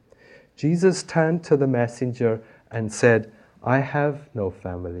him. Jesus turned to the messenger and said, I have no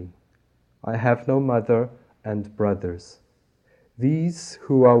family. I have no mother and brothers. These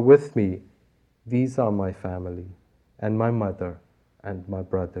who are with me, these are my family, and my mother and my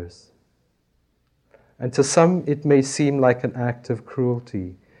brothers. And to some it may seem like an act of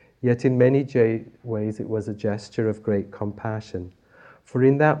cruelty, yet in many ways it was a gesture of great compassion. For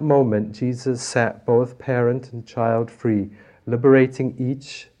in that moment Jesus set both parent and child free, liberating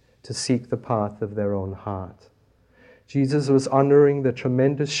each to seek the path of their own heart. Jesus was honoring the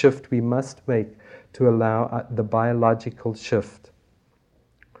tremendous shift we must make to allow the biological shift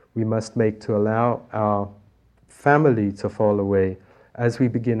we must make to allow our family to fall away as we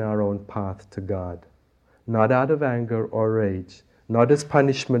begin our own path to God. Not out of anger or rage, not as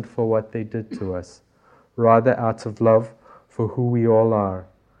punishment for what they did to us, rather out of love for who we all are,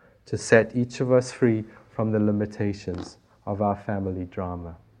 to set each of us free from the limitations of our family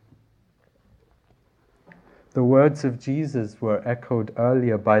drama. The words of Jesus were echoed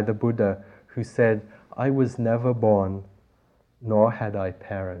earlier by the Buddha, who said, I was never born, nor had I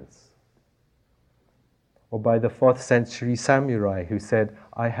parents. Or by the 4th century samurai, who said,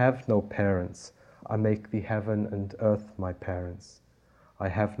 I have no parents, I make the heaven and earth my parents. I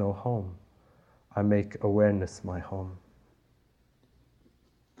have no home, I make awareness my home.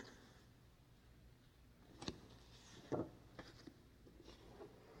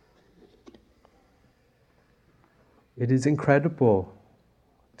 It is incredible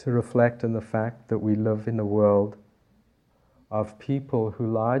to reflect on the fact that we live in a world of people who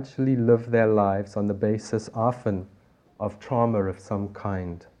largely live their lives on the basis often of trauma of some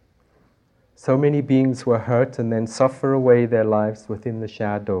kind. So many beings were hurt and then suffer away their lives within the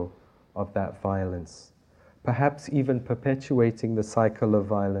shadow of that violence, perhaps even perpetuating the cycle of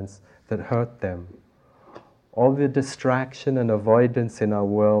violence that hurt them. All the distraction and avoidance in our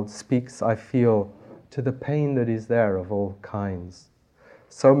world speaks, I feel, to the pain that is there of all kinds.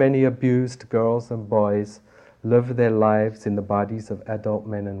 So many abused girls and boys live their lives in the bodies of adult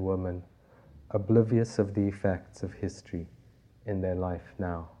men and women, oblivious of the effects of history in their life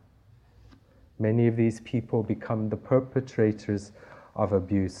now. Many of these people become the perpetrators of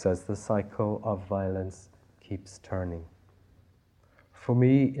abuse as the cycle of violence keeps turning. For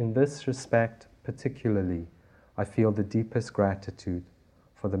me, in this respect particularly, I feel the deepest gratitude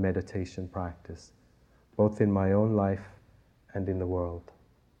for the meditation practice, both in my own life and in the world.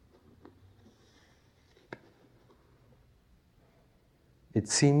 It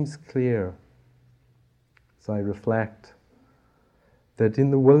seems clear, as I reflect, that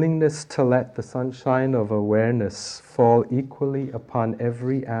in the willingness to let the sunshine of awareness fall equally upon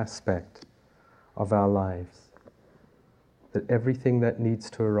every aspect of our lives, that everything that needs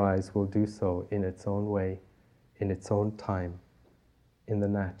to arise will do so in its own way, in its own time, in the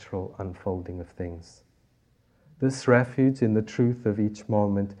natural unfolding of things. This refuge in the truth of each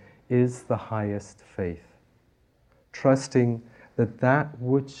moment is the highest faith, trusting that that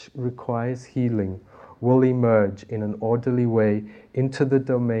which requires healing will emerge in an orderly way into the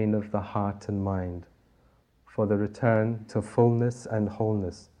domain of the heart and mind for the return to fullness and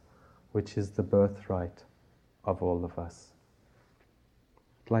wholeness, which is the birthright of all of us.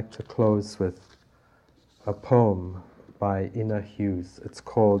 I'd like to close with a poem by Ina Hughes. It's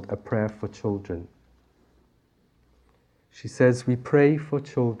called A Prayer for Children. She says, "We pray for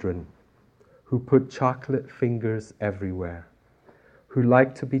children who put chocolate fingers everywhere, who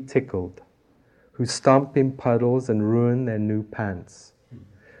like to be tickled, who stomp in puddles and ruin their new pants,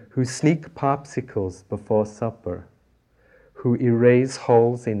 who sneak popsicles before supper, who erase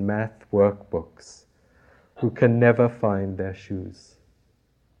holes in math workbooks, who can never find their shoes.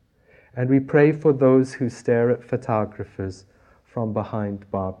 And we pray for those who stare at photographers from behind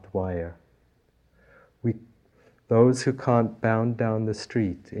barbed wire, those who can't bound down the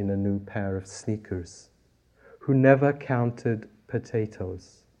street in a new pair of sneakers, who never counted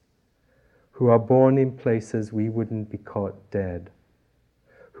potatoes, who are born in places we wouldn't be caught dead,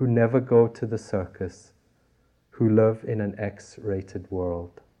 who never go to the circus, who live in an X-rated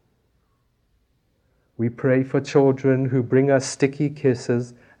world. We pray for children who bring us sticky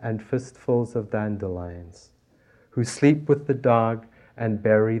kisses and fistfuls of dandelions, who sleep with the dog and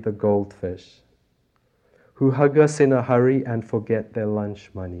bury the goldfish, who hug us in a hurry and forget their lunch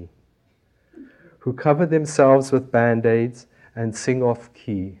money, who cover themselves with Band-Aids and sing off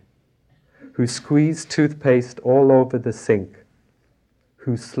key, who squeeze toothpaste all over the sink,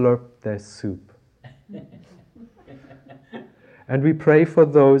 who slurp their soup. And we pray for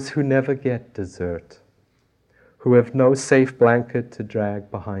those who never get dessert, who have no safe blanket to drag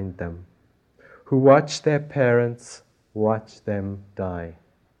behind them, who watch their parents watch them die,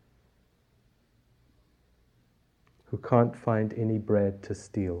 who can't find any bread to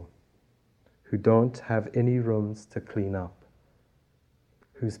steal, who don't have any rooms to clean up,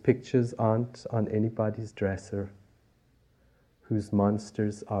 whose pictures aren't on anybody's dresser, whose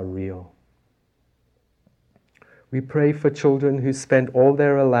monsters are real. We pray for children who spend all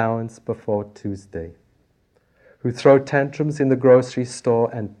their allowance before Tuesday, who throw tantrums in the grocery store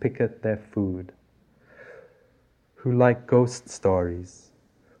and picket their food, who like ghost stories,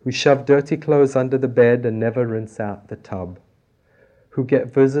 who shove dirty clothes under the bed and never rinse out the tub, who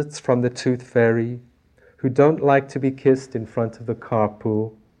get visits from the tooth fairy, who don't like to be kissed in front of the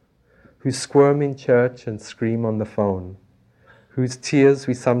carpool, who squirm in church and scream on the phone, whose tears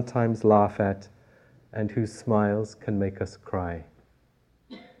we sometimes laugh at, and whose smiles can make us cry.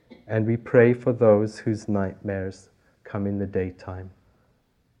 And we pray for those whose nightmares come in the daytime,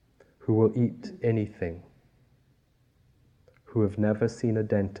 who will eat anything, who have never seen a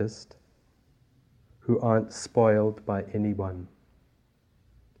dentist, who aren't spoiled by anyone,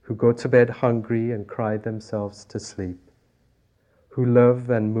 who go to bed hungry and cry themselves to sleep, who live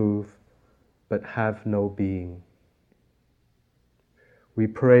and move but have no being. We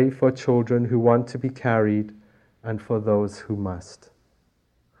pray for children who want to be carried and for those who must,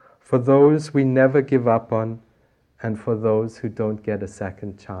 for those we never give up on and for those who don't get a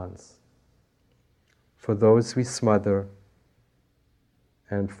second chance, for those we smother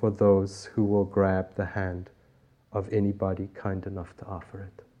and for those who will grab the hand of anybody kind enough to offer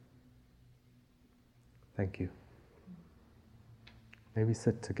it. Thank you. May we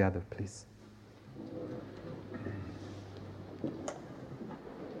sit together, please.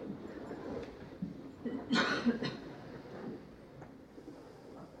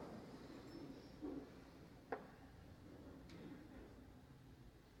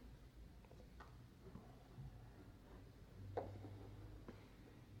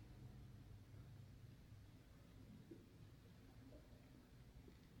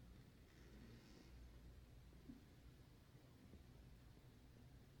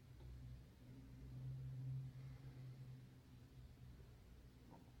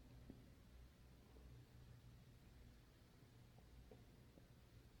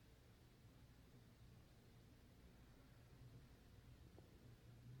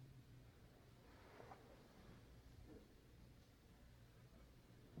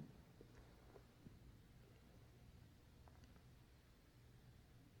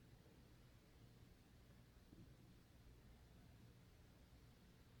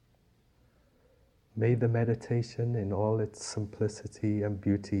 May the meditation in all its simplicity and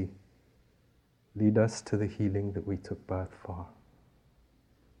beauty lead us to the healing that we took birth for.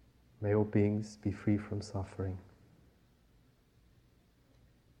 May all beings be free from suffering.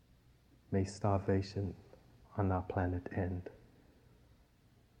 May starvation on our planet end.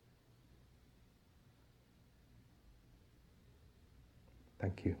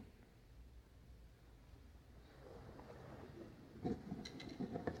 Thank you.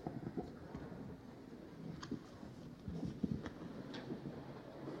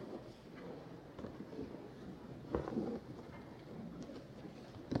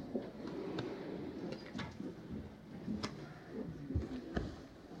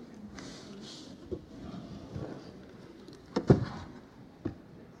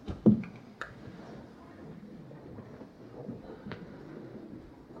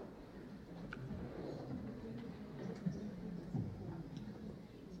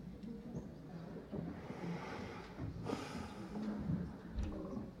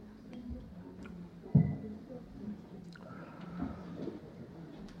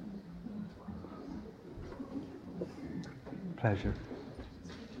 Pleasure.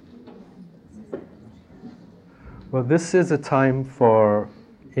 Well, this is a time for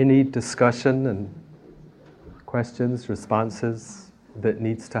any discussion and questions, responses that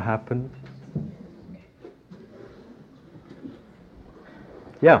needs to happen.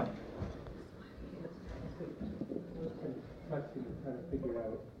 Yeah. Trying to figure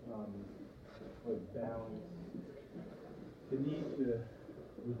out what balance, the need to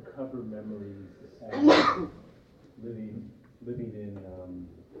recover memories and living in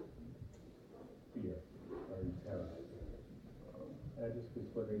fear or in terror. And I just was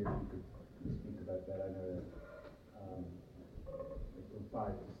wondering if you could speak about that. I know that from 5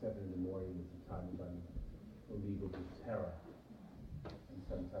 to 7 in the morning is the time when I'm beleaguered with terror. And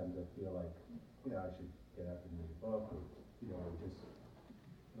sometimes I feel like, I should get up and read a book or, just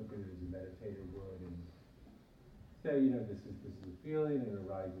look at it as a meditator would and say, this is a feeling and it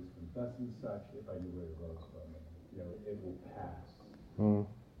arises from thus and such if I knew where it arose from. It will pass. Mm.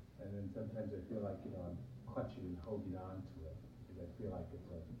 And then sometimes I feel like, I'm clutching and holding on to it because I feel like it's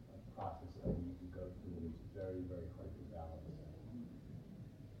a process I need to go through and it's very, very hard to balance.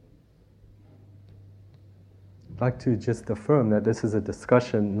 I'd like to just affirm that this is a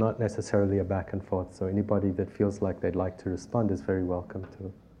discussion, not necessarily a back and forth. So anybody that feels like they'd like to respond is very welcome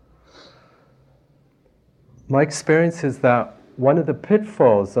to. My experience is that one of the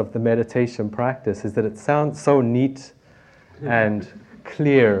pitfalls of the meditation practice is that it sounds so neat and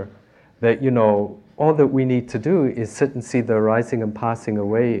clear that, all that we need to do is sit and see the arising and passing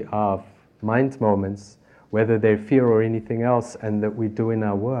away of mind moments, whether they're fear or anything else, and that we're doing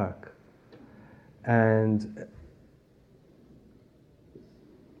our work. And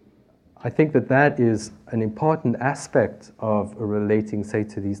I think that is an important aspect of relating, say,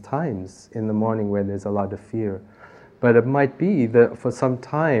 to these times in the morning when there's a lot of fear. But it might be that for some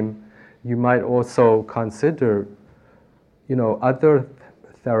time you might also consider, other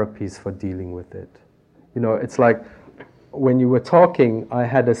therapies for dealing with it. It's like when you were talking, I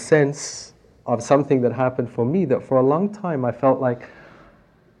had a sense of something that happened for me that for a long time I felt like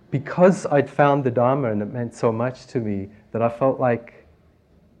because I'd found the Dharma and it meant so much to me that I felt like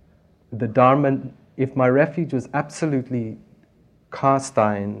the Dharma, if my refuge was absolutely cast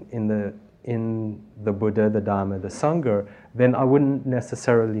iron in the Buddha, the Dharma, the Sangha, then I wouldn't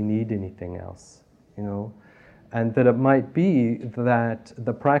necessarily need anything else, And that it might be that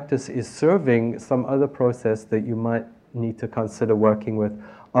the practice is serving some other process that you might need to consider working with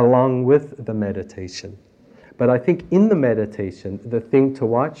along with the meditation. But I think in the meditation, the thing to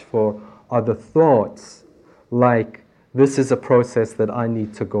watch for are the thoughts like, this is a process that I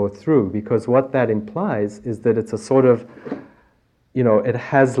need to go through, because what that implies is that it's a sort of, it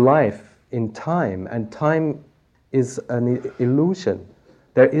has life in time, and time is an illusion.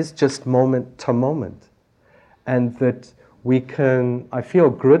 There is just moment to moment. And that we can, I feel,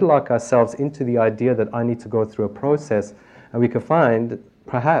 gridlock ourselves into the idea that I need to go through a process, and we can find,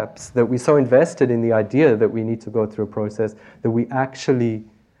 perhaps, that we're so invested in the idea that we need to go through a process that we actually,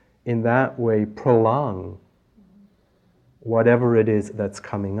 in that way, prolong whatever it is that's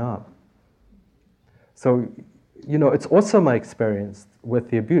coming up. So, it's also my experience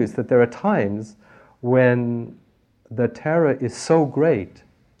with the abuse that there are times when the terror is so great.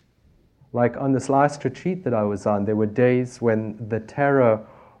 Like on this last retreat that I was on, there were days when the terror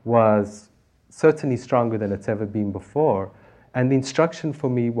was certainly stronger than it's ever been before. And the instruction for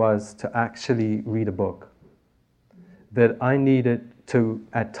me was to actually read a book. That I needed to,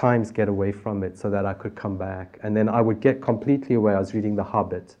 at times, get away from it so that I could come back. And then I would get completely away. I was reading The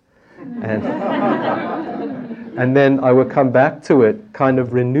Hobbit. And, and then I would come back to it kind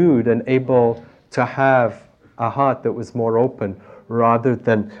of renewed and able to have a heart that was more open rather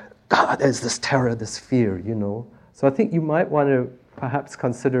than, God, there's this terror, this fear, you know. So I think you might want to perhaps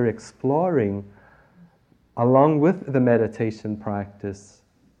consider exploring, along with the meditation practice,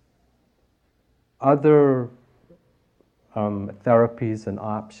 other therapies and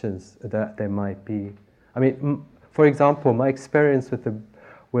options that there might be. I mean, for example, my experience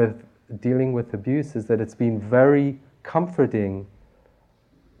with dealing with abuse is that it's been very comforting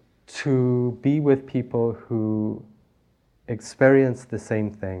to be with people who experience the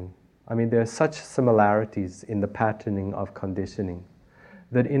same thing. I mean, there are such similarities in the patterning of conditioning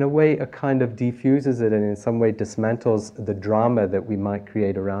that in a way it kind of diffuses it and in some way dismantles the drama that we might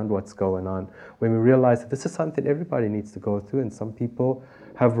create around what's going on when we realize that this is something everybody needs to go through, and some people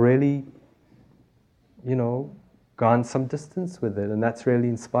have really, you know, gone some distance with it, and that's really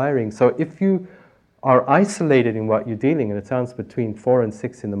inspiring. So if you are isolated in what you're dealing, and it sounds between 4 and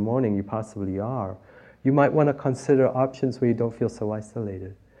 6 in the morning you possibly are, you might want to consider options where you don't feel so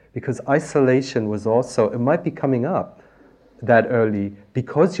isolated. Because isolation was also, it might be coming up that early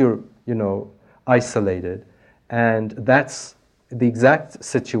because you're, you know, isolated. And that's the exact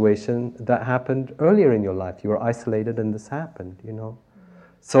situation that happened earlier in your life. You were isolated and this happened, you know.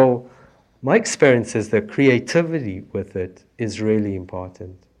 So my experience is that creativity with it is really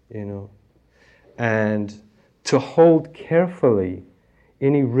important, you know. And to hold carefully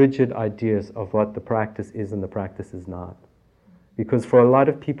any rigid ideas of what the practice is and the practice is not. Because for a lot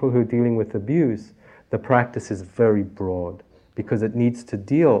of people who are dealing with abuse, the practice is very broad because it needs to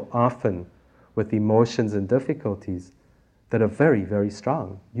deal often with emotions and difficulties that are very, very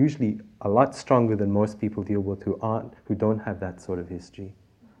strong, usually a lot stronger than most people deal with who don't have that sort of history.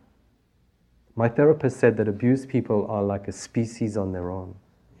 My therapist said that abused people are like a species on their own,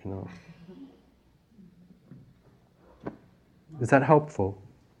 you know. Is that helpful?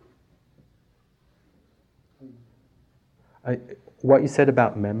 What you said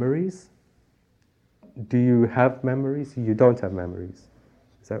about memories, do you have memories? You don't have memories.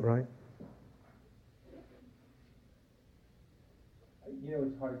 Is that right? You know,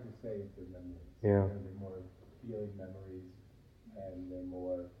 it's hard to say if they're memories. Yeah. You know, they're more feeling memories, and they're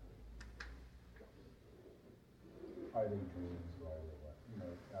more, are they dreams or are they what? You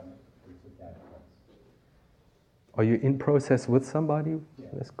know, it's a bad place. Are you in process with somebody? Yeah.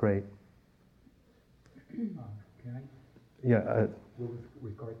 That's great. Can I? Yeah. With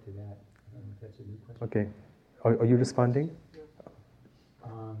regard to that, I don't know if that's a new question. Okay. Are you responding?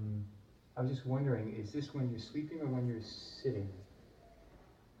 I was just wondering, is this when you're sleeping or when you're sitting?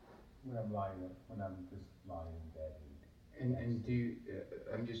 When I'm just lying in bed. And do you,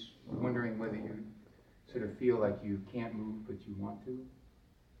 I'm just wondering whether you sort of feel like you can't move but you want to?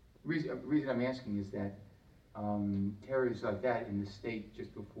 Reason I'm asking is that terrors like that in the state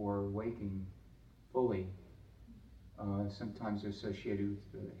just before waking fully sometimes are associated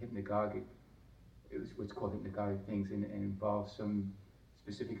with hypnagogic, it was what's called hypnagogic things, and involve some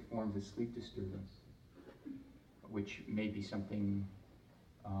specific forms of sleep disturbance, which may be something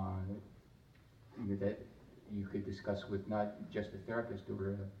that you could discuss with not just a therapist or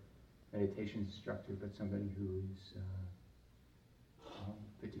a meditation instructor, but somebody who is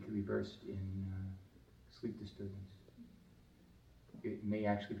particularly versed in sleep disturbance. It may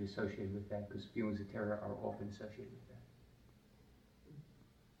actually be associated with that because feelings of terror are often associated with that.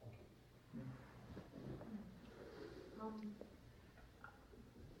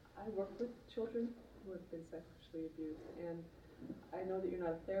 I work with children who have been sexually abused, and I know that you're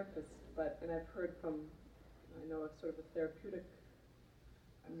not a therapist, and I've heard from, I know it's sort of a therapeutic,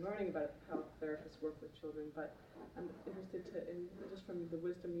 I'm learning about how therapists work with children, but I'm interested just from the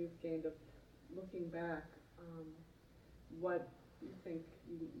wisdom you've gained of looking back, what you think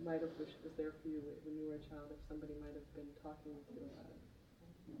you might have wished was there for you when you were a child, if somebody might have been talking with you about it.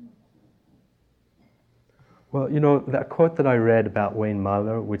 Well, you know, that quote that I read about Wayne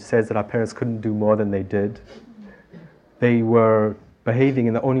Muller, which says that our parents couldn't do more than they did, they were behaving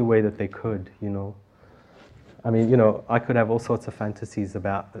in the only way that they could, you know. I mean, you know, I could have all sorts of fantasies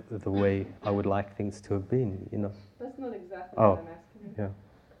about the way I would like things to have been, you know. That's not exactly what I'm asking you. Yeah.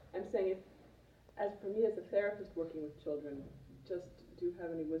 I'm saying, as for me as a therapist working with children, just do you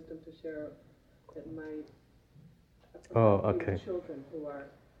have any wisdom to share that might apply to children who are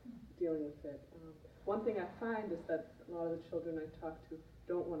dealing with it? One thing I find is that a lot of the children I talk to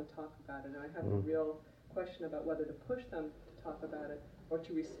don't want to talk about it, and I have a real question about whether to push them to talk about it or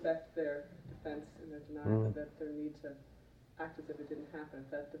to respect their defense and their denial, that their need to act as if it didn't happen,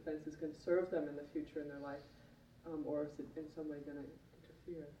 if that defense is going to serve them in the future in their life, or is it in some way going to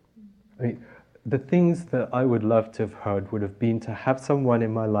fear? I mean, the things that I would love to have heard would have been to have someone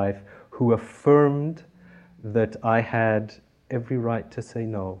in my life who affirmed that I had every right to say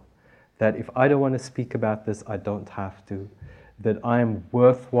no, that if I don't want to speak about this, I don't have to, that I am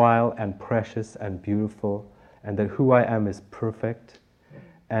worthwhile and precious and beautiful, and that who I am is perfect,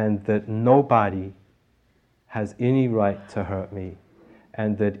 and that nobody has any right to hurt me,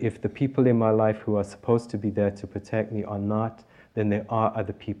 and that if the people in my life who are supposed to be there to protect me are not, then there are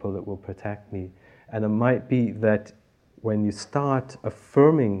other people that will protect me. And it might be that when you start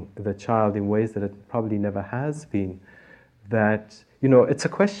affirming the child in ways that it probably never has been, that, it's a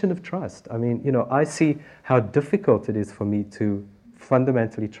question of trust. I mean, I see how difficult it is for me to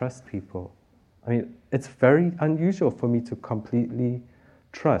fundamentally trust people. I mean, it's very unusual for me to completely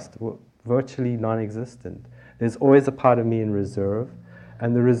trust, virtually non-existent. There's always a part of me in reserve,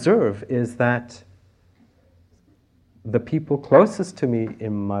 and the reserve is that the people closest to me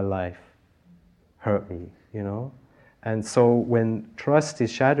in my life hurt me, And so when trust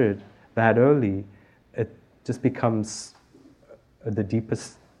is shattered that early, it just becomes the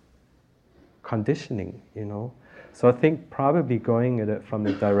deepest conditioning, So I think probably going at it from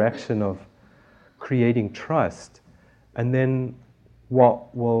the direction of creating trust, and then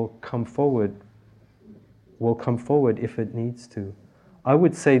what will come forward if it needs to. I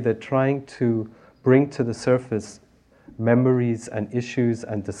would say that trying to bring to the surface memories and issues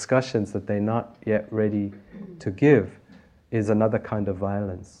and discussions that they're not yet ready to give is another kind of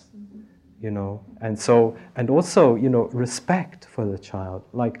violence, and also, respect for the child.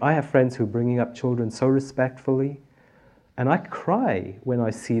 Like, I have friends who are bringing up children so respectfully, and I cry when I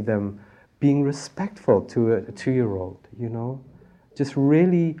see them being respectful to a 2-year-old, just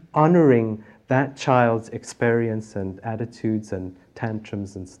really honoring that child's experience and attitudes and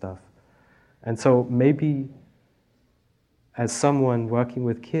tantrums and stuff. And so maybe as someone working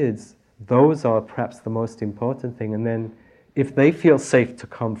with kids, those are perhaps the most important thing. And then if they feel safe to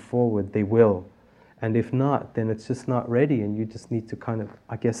come forward, they will. And if not, then it's just not ready, and you just need to kind of,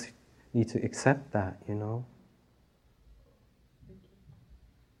 I guess, need to accept that,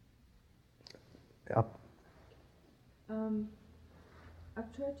 Up.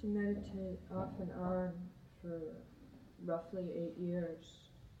 I've tried to meditate off and on for roughly 8 years,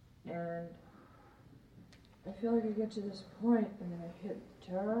 and I feel like I get to this point and then I hit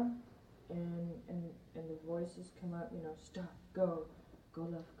terror, and the voices come up, stop, go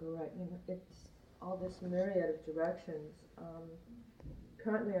left, go right. It's all this myriad of directions.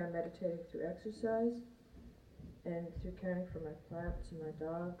 Currently I'm meditating through exercise and through caring for my plants and my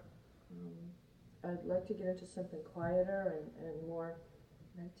dog. I'd like to get into something quieter and more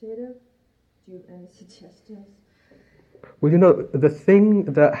meditative. Do you have any suggestions? Well, the thing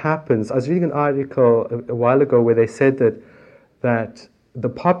that happens, I was reading an article a while ago where they said that the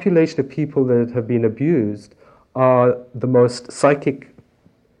population of people that have been abused are the most psychic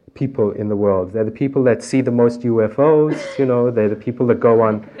people in the world. They're the people that see the most UFOs, they're the people that go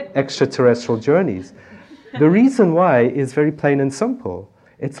on extraterrestrial journeys. The reason why is very plain and simple.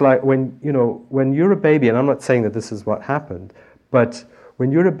 It's like when you're a baby, and I'm not saying that this is what happened, but when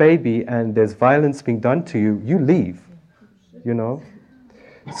you're a baby and there's violence being done to you, you leave,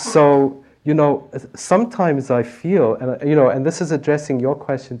 So, sometimes I feel, and this is addressing your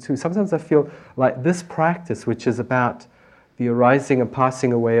question too, sometimes I feel like this practice, which is about the arising and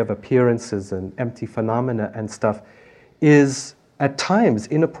passing away of appearances and empty phenomena and stuff, is at times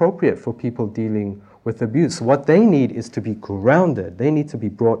inappropriate for people dealing with abuse. What they need is to be grounded. They need to be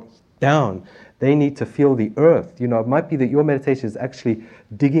brought down. They need to feel the earth. It might be that your meditation is actually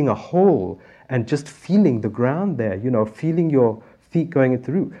digging a hole and just feeling the ground there, feeling your feet going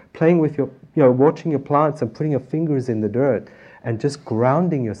through, playing with your, watering your plants and putting your fingers in the dirt and just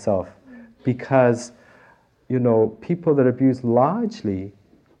grounding yourself. Because, people that abuse largely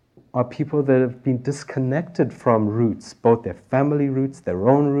are people that have been disconnected from roots, both their family roots, their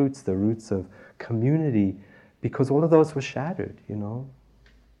own roots, the roots of community, because all of those were shattered,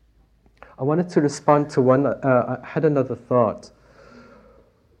 I wanted to respond to one, I had another thought.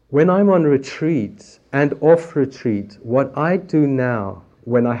 When I'm on retreat and off retreat, what I do now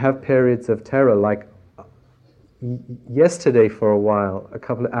when I have periods of terror, like yesterday for a while, a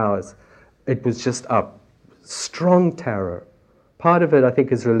couple of hours, it was just up, strong terror. Part of it, I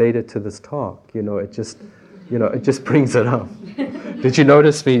think, is related to this talk. It just brings it up. Did you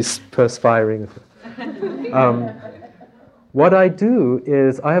notice me perspiring? What I do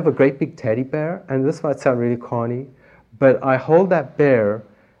is I have a great big teddy bear, and this might sound really corny, but I hold that bear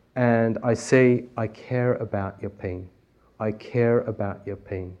and I say, I care about your pain. I care about your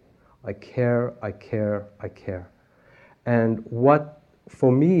pain. I care, I care, I care. And what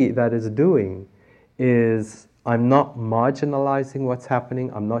for me, that is doing is I'm not marginalizing what's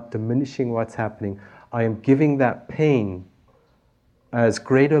happening, I'm not diminishing what's happening, I am giving that pain as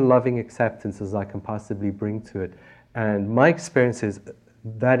greater loving acceptance as I can possibly bring to it. And my experience is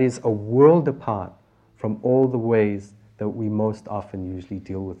that is a world apart from all the ways that we most often usually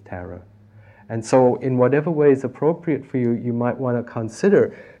deal with terror. And so in whatever way is appropriate for you, you might want to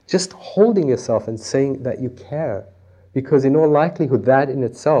consider just holding yourself and saying that you care. Because in all likelihood, that in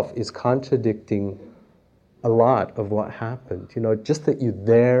itself is contradicting a lot of what happened. You know, just that you're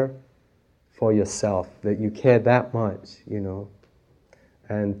there for yourself, that you care that much, you know.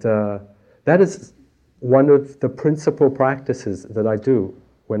 And that is one of the principal practices that I do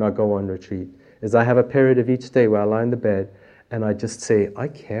when I go on retreat, is I have a period of each day where I lie in the bed and I just say, I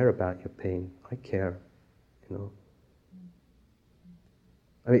care about your pain. I care, you know.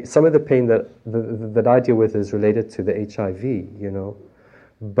 I mean, some of the pain that I deal with is related to the HIV, you know,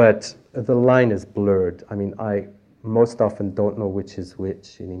 but the line is blurred. I mean, I most often don't know which is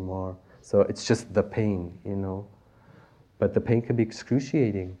which anymore. So it's just the pain, you know. But the pain can be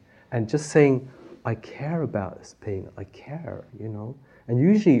excruciating. And just saying, I care about this pain, I care, you know. And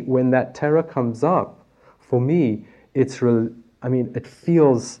usually when that terror comes up, for me, it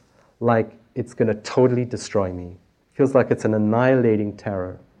feels like it's going to totally destroy me. It feels like it's an annihilating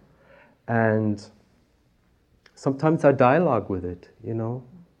terror. And sometimes I dialogue with it, you know.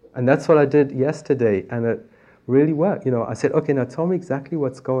 And that's what I did yesterday, and it really worked. You know, I said, okay, now tell me exactly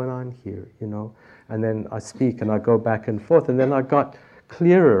what's going on here, you know. And then I speak and I go back and forth, and then I got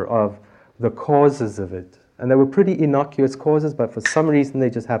clearer of the causes of it. And they were pretty innocuous causes, but for some reason they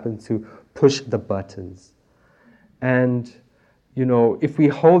just happened to push the buttons. And, you know, if we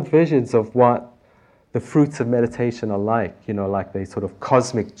hold visions of what the fruits of meditation are like, you know, like they sort of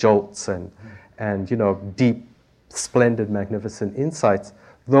cosmic jolts and you know, deep, splendid, magnificent insights,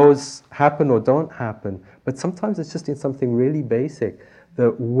 those happen or don't happen. But sometimes it's just in something really basic,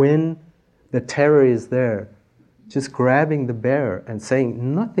 that when the terror is there, just grabbing the bear and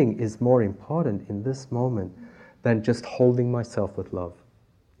saying, nothing is more important in this moment than just holding myself with love,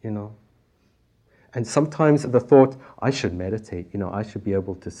 you know. And sometimes the thought, I should meditate, you know, I should be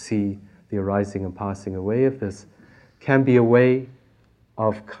able to see the arising and passing away of this, can be a way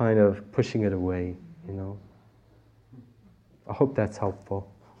of kind of pushing it away, you know. I hope that's helpful.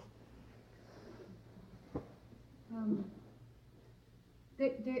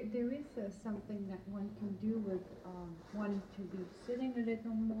 There is something that one can do with wanting to be sitting a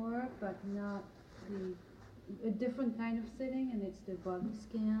little more, but not a different kind of sitting, and it's the body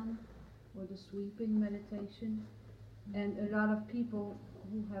scan or the sweeping meditation. And a lot of people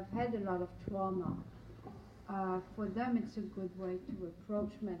who have had a lot of trauma, for them it's a good way to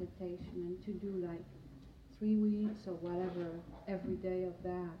approach meditation and to do like 3 weeks or whatever every day of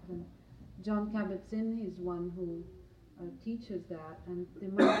that. And John Kabat-Zinn is one who teaches that, and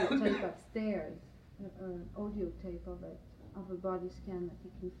there might be a tape upstairs, an audio tape of it, of a body scan that you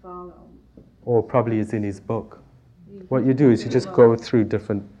can follow. Or probably is in his book. What you do is you just go through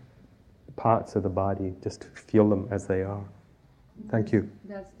different parts of the body, just feel them as they are. Thank you.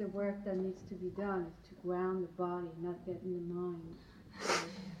 That's the work that needs to be done, is to ground the body, not get in the mind.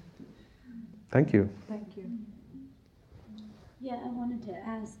 Thank you. Thank you. Yeah, I wanted to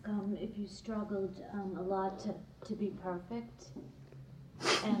ask if you struggled a lot to be perfect.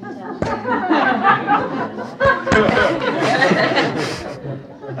 And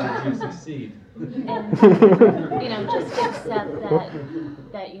you succeed. And, you know, just accept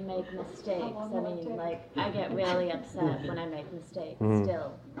that you make mistakes. I mean, like, I get really upset when I make mistakes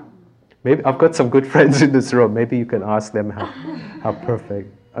still. Maybe I've got some good friends in this room. Maybe you can ask them how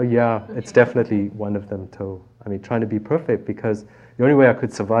perfect. Oh yeah, it's definitely one of them too. I mean, trying to be perfect, because the only way I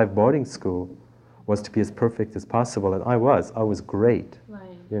could survive boarding school was to be as perfect as possible, and I was great,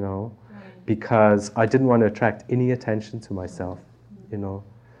 Right. you know, Right. because I didn't want to attract any attention to myself, you know.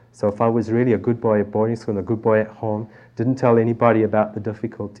 So if I was really a good boy at boarding school and a good boy at home, didn't tell anybody about the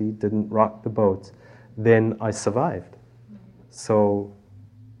difficulty, didn't rock the boat, then I survived. So,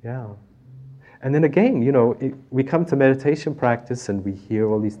 yeah. And then again, you know, we come to meditation practice and we hear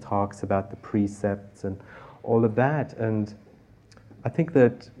all these talks about the precepts and all of that. And I think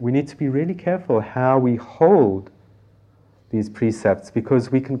that we need to be really careful how we hold these precepts,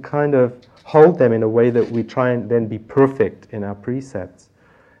 because we can kind of hold them in a way that we try and then be perfect in our precepts.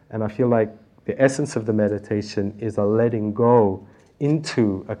 And I feel like the essence of the meditation is a letting go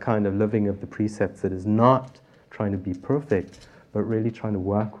into a kind of living of the precepts that is not trying to be perfect, but really trying to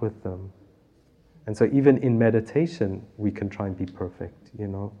work with them. And so even in meditation, we can try and be perfect, you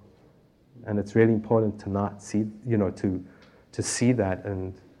know. And it's really important to not see, you know, to to see that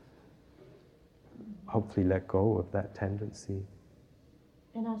and hopefully let go of that tendency.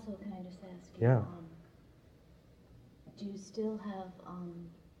 And also, can I just ask you, Yeah. Do you still have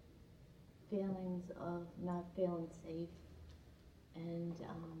feelings of not feeling safe and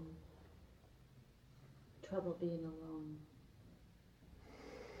trouble being alone?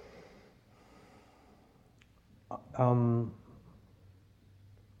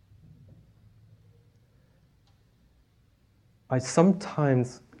 I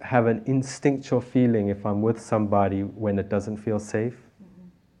sometimes have an instinctual feeling if I'm with somebody when it doesn't feel safe.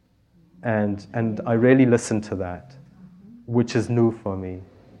 And I really listen to that, which is new for me,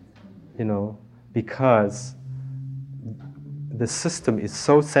 because the system is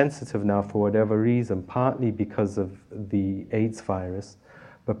so sensitive now for whatever reason, partly because of the AIDS virus,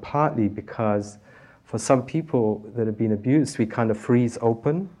 but partly because for some people that have been abused, we kind of freeze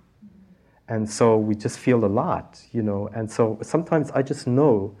open. And so we just feel a lot, And so sometimes I just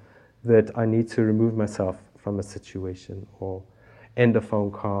know that I need to remove myself from a situation or end a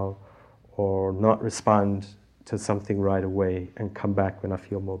phone call or not respond to something right away and come back when I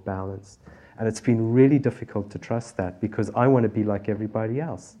feel more balanced. And it's been really difficult to trust that because I want to be like everybody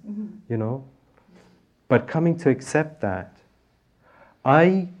else, But coming to accept that,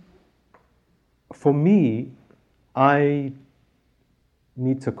 for me, I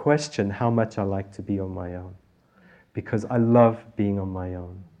need to question how much I like to be on my own, because I love being on my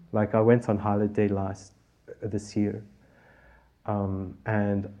own. Like I went on holiday this year,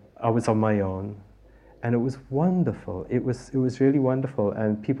 and I was on my own, and it was wonderful. It was really wonderful.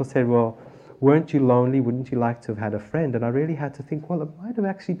 And people said, "Well, weren't you lonely? Wouldn't you like to have had a friend?" And I really had to think, well, it might have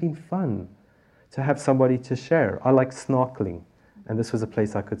actually been fun to have somebody to share. I like snorkeling, and this was a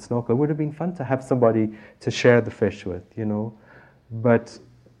place I could snorkel. It would have been fun to have somebody to share the fish with, But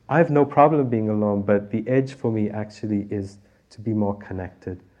I have no problem being alone, but the edge for me actually is to be more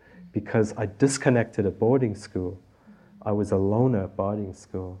connected, because I disconnected at boarding school. I was a loner at boarding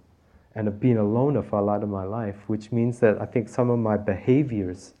school, and I've been a loner for a lot of my life, which means that I think some of my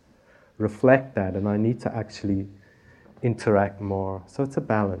behaviors reflect that, and I need to actually interact more. So it's a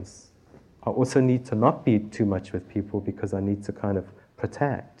balance. I also need to not be too much with people because I need to kind of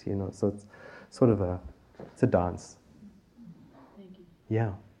protect, So it's sort of it's a dance.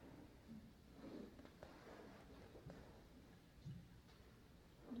 Yeah.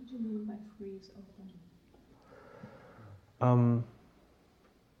 What did you mean by freeze open?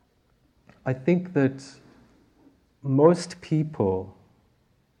 I think that most people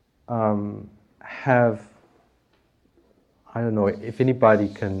have, I don't know, if anybody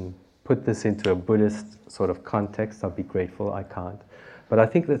can put this into a Buddhist sort of context, I'll be grateful. I can't. But I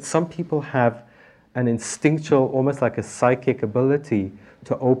think that some people have an instinctual, almost like a psychic ability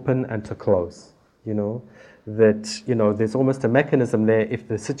to open and to close, that, there's almost a mechanism there. If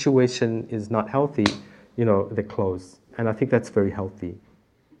the situation is not healthy, they close. And I think that's very healthy.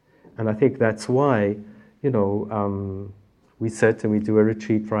 And I think that's why, we sit and we do a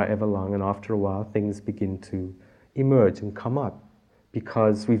retreat for however long, and after a while things begin to emerge and come up,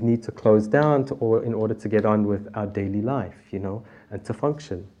 because we need to close down in order to get on with our daily life, and to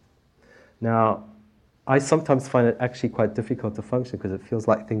function. Now, I sometimes find it actually quite difficult to function because it feels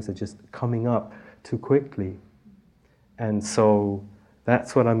like things are just coming up too quickly. And so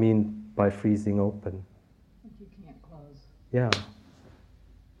that's what I mean by freezing open. Like you can't close. Yeah.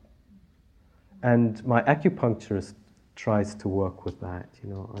 And my acupuncturist tries to work with that,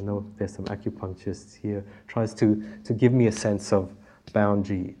 I know there's some acupuncturists here, tries to give me a sense of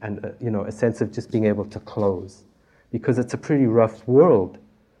boundary and, a sense of just being able to close. Because it's a pretty rough world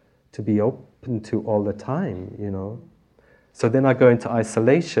to be open to all the time, So then I go into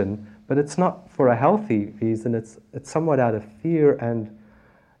isolation, but it's not for a healthy reason, it's somewhat out of fear and,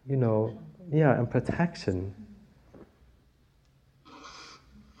 and protection.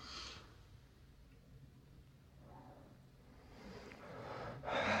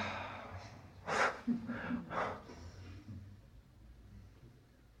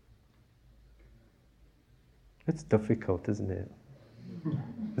 It's difficult, isn't it?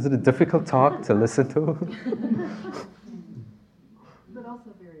 Is it a difficult talk to listen to? But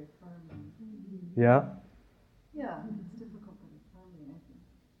also very affirming. Yeah? Yeah, it's difficult but affirming, I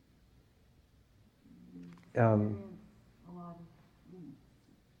think. Um, A lot of,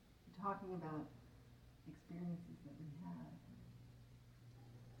 talking about experiences that we have.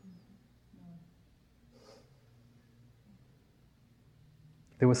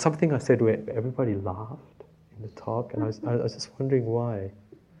 There was something I said where everybody laughed in the talk, and I was just wondering why.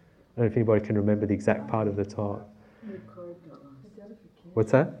 I don't know if anybody can remember the exact part of the talk. Your card got lost.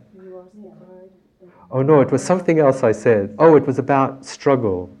 What's that? You lost the card. Oh no, it was something else I said. Oh, it was about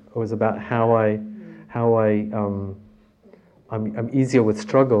struggle. It was about I'm easier with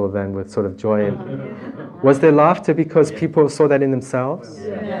struggle than with sort of joy. And was there laughter because people saw that in themselves?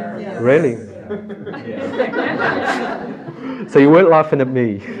 Yeah. Really? So you weren't laughing at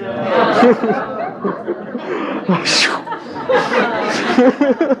me.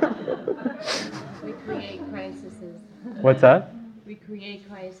 We create crises. What's that? We create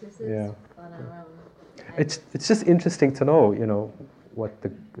crises Yeah. on our own. It's just interesting to know, what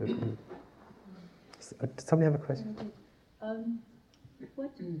the. Somebody have a question?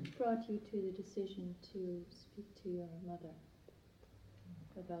 What brought you to the decision to speak to your mother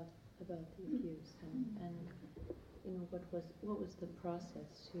about the abuse, and what was the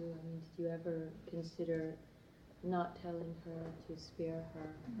process too? I mean, did you ever consider not telling her to spare her?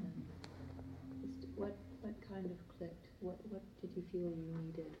 And what kind of clicked? What did you feel you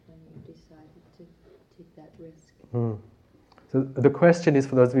needed when you decided to take that risk? So the question is,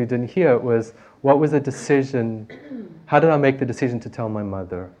 for those of you who didn't hear, was what was the decision? How did I make the decision to tell my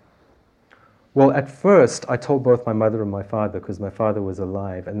mother? Well, at first, I told both my mother and my father because my father was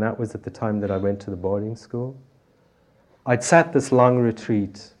alive, and that was at the time that I went to the boarding school. I'd sat this long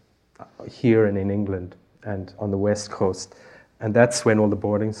retreat here and in England and on the West Coast, and that's when all the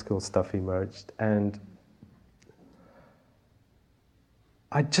boarding school stuff emerged. And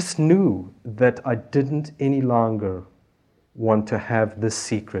I just knew that I didn't any longer want to have this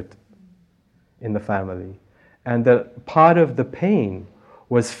secret in the family. And that part of the pain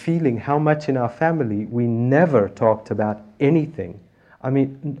was feeling how much in our family we never talked about anything. I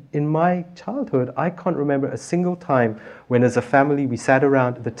mean, in my childhood, I can't remember a single time when as a family we sat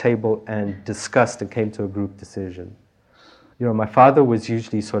around the table and discussed and came to a group decision. My father was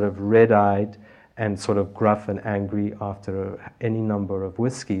usually sort of red-eyed and sort of gruff and angry after any number of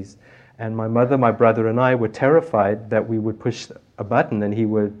whiskeys. And my mother, my brother, and I were terrified that we would push a button and he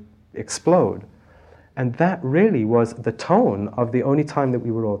would explode. And that really was the tone of the only time that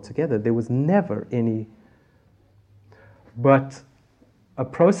we were all together. There was never any... But a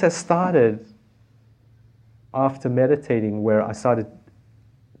process started after meditating where I started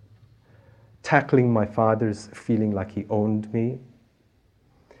tackling my father's feeling like he owned me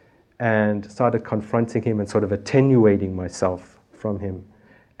and started confronting him and sort of attenuating myself from him.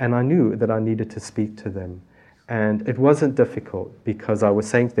 And I knew that I needed to speak to them. And it wasn't difficult because I was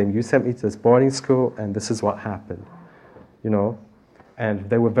saying to them, you sent me to this boarding school and this is what happened, And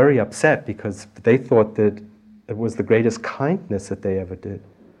they were very upset because they thought that it was the greatest kindness that they ever did.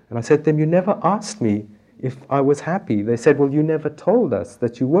 And I said to them, you never asked me if I was happy. They said, well, you never told us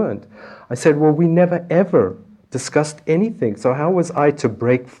that you weren't. I said, well, we never ever discussed anything. So how was I to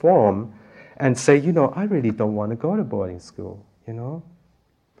break form and say, I really don't want to go to boarding school,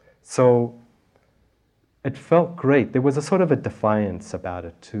 So it felt great. There was a sort of a defiance about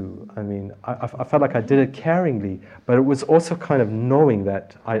it too. I mean, I felt like I did it caringly, but it was also kind of knowing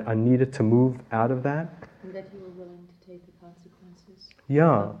that I needed to move out of that. And that you were willing to take the consequences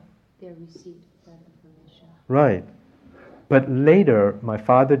Yeah. of their receipt of that information. Right. But later, my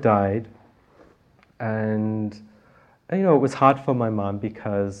father died, and it was hard for my mom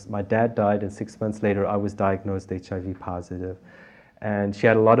because my dad died, and 6 months later I was diagnosed HIV positive. And she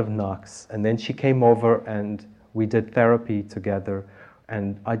had a lot of knocks. And then she came over and we did therapy together.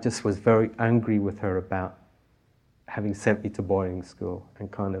 And I just was very angry with her about having sent me to boarding school and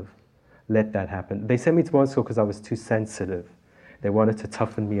kind of let that happen. They sent me to boarding school because I was too sensitive. They wanted to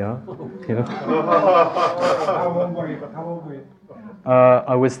toughen me up, How old were you?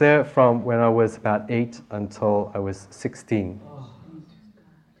 I was there from when I was about 8 until I was 16.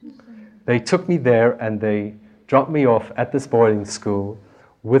 They took me there and they dropped me off at this boarding school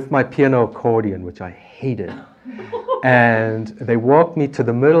with my piano accordion, which I hated. And they walked me to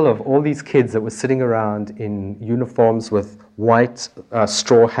the middle of all these kids that were sitting around in uniforms with white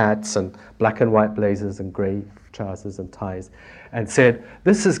straw hats and black and white blazers and grey trousers and ties, and said,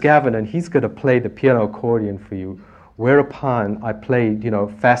 this is Gavin and he's going to play the piano accordion for you. Whereupon I played,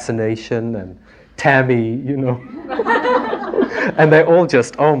 Fascination and Tammy, And they all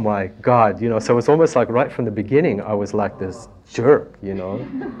just, oh my God, so it's almost like right from the beginning I was like this jerk,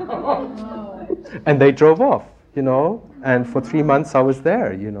 And they drove off, and for 3 months I was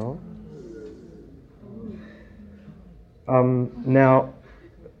there, Now,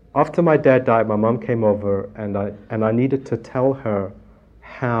 after my dad died, my mom came over and I needed to tell her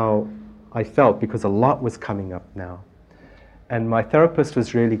how I felt because a lot was coming up now. And my therapist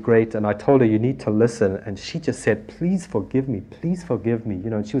was really great, and I told her, you need to listen. And she just said, please forgive me,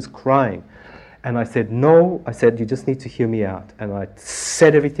 and she was crying. And I said, no, you just need to hear me out. And I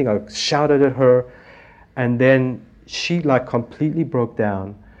said everything, I shouted at her, And then she like completely broke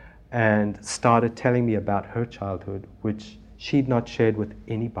down and started telling me about her childhood, which she'd not shared with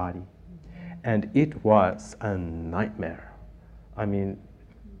anybody. And it was a nightmare. I mean,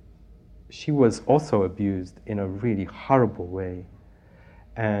 she was also abused in a really horrible way.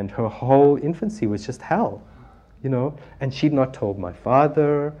 And her whole infancy was just hell, you know. And she'd not told my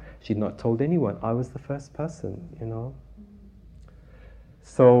father, she'd not told anyone. I was the first person, you know.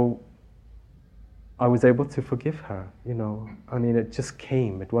 So I was able to forgive her, you know. I mean, it just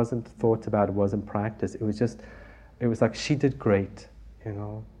came. It wasn't thought about, it wasn't practiced. It was just, it was like she did great, you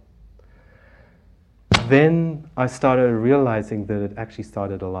know. Then I started realizing that it actually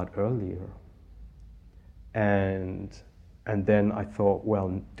started a lot earlier. And then I thought,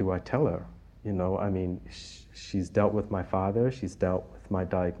 well, do I tell her? You know, I mean, she's dealt with my father, she's dealt with my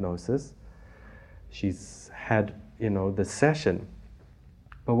diagnosis, she's had, you know, the session.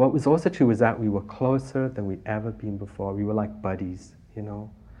 But what was also true was that we were closer than we'd ever been before. We were like buddies, you know.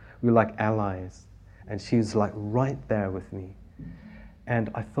 We were like allies. And she was like right there with me.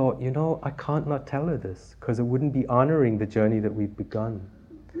 And I thought, you know, I can't not tell her this, because it wouldn't be honoring the journey that we've begun.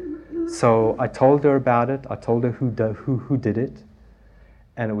 So I told her about it. I told her who did it.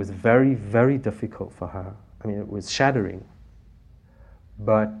 And it was very, very difficult for her. I mean, it was shattering.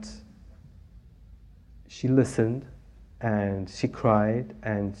 But she listened, and she cried,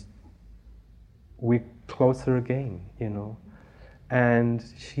 and we're closer again, you know. And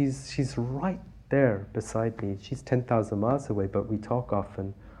she's right there beside me. She's 10,000 miles away, but we talk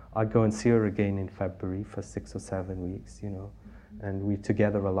often. I go and see her again in February for 6 or 7 weeks, you know. And we're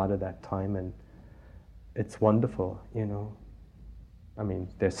together a lot of that time, and it's wonderful, you know. I mean,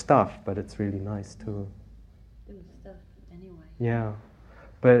 there's stuff, but it's really nice too. There's stuff anyway. Yeah.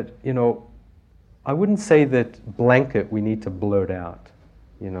 But, you know, I wouldn't say that blanket we need to blurt out,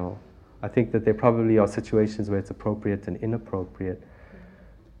 you know. I think that there probably are situations where it's appropriate and inappropriate.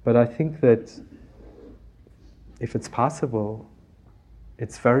 But I think that if it's possible,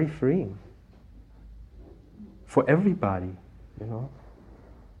 it's very freeing for everybody, you know.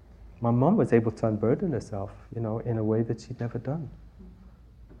 My mom was able to unburden herself, you know, in a way that she'd never done.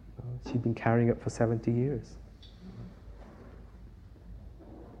 You know, she'd been carrying it for 70 years.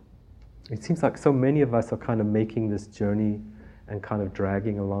 It seems like so many of us are kind of making this journey and kind of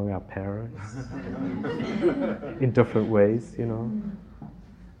dragging along our parents in different ways, you know.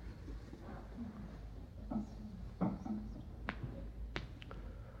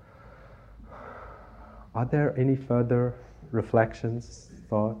 Are there any further reflections,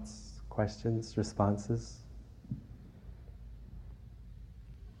 thoughts, questions, responses?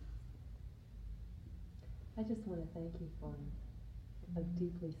 I just want to thank you for a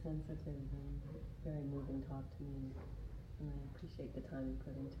deeply sensitive and very moving talk to me, and I appreciate the time you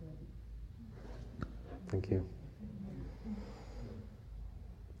put into it. Thank you.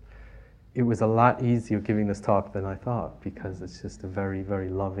 It was a lot easier giving this talk than I thought, because it's just a very, very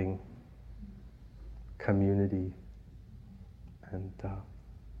loving community, and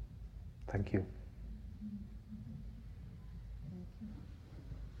thank you.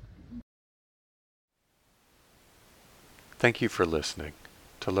 Thank you for listening.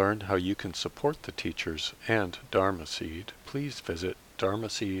 To learn how you can support the teachers and Dharma Seed, please visit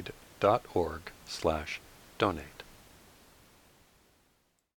dharmaseed.org/donate.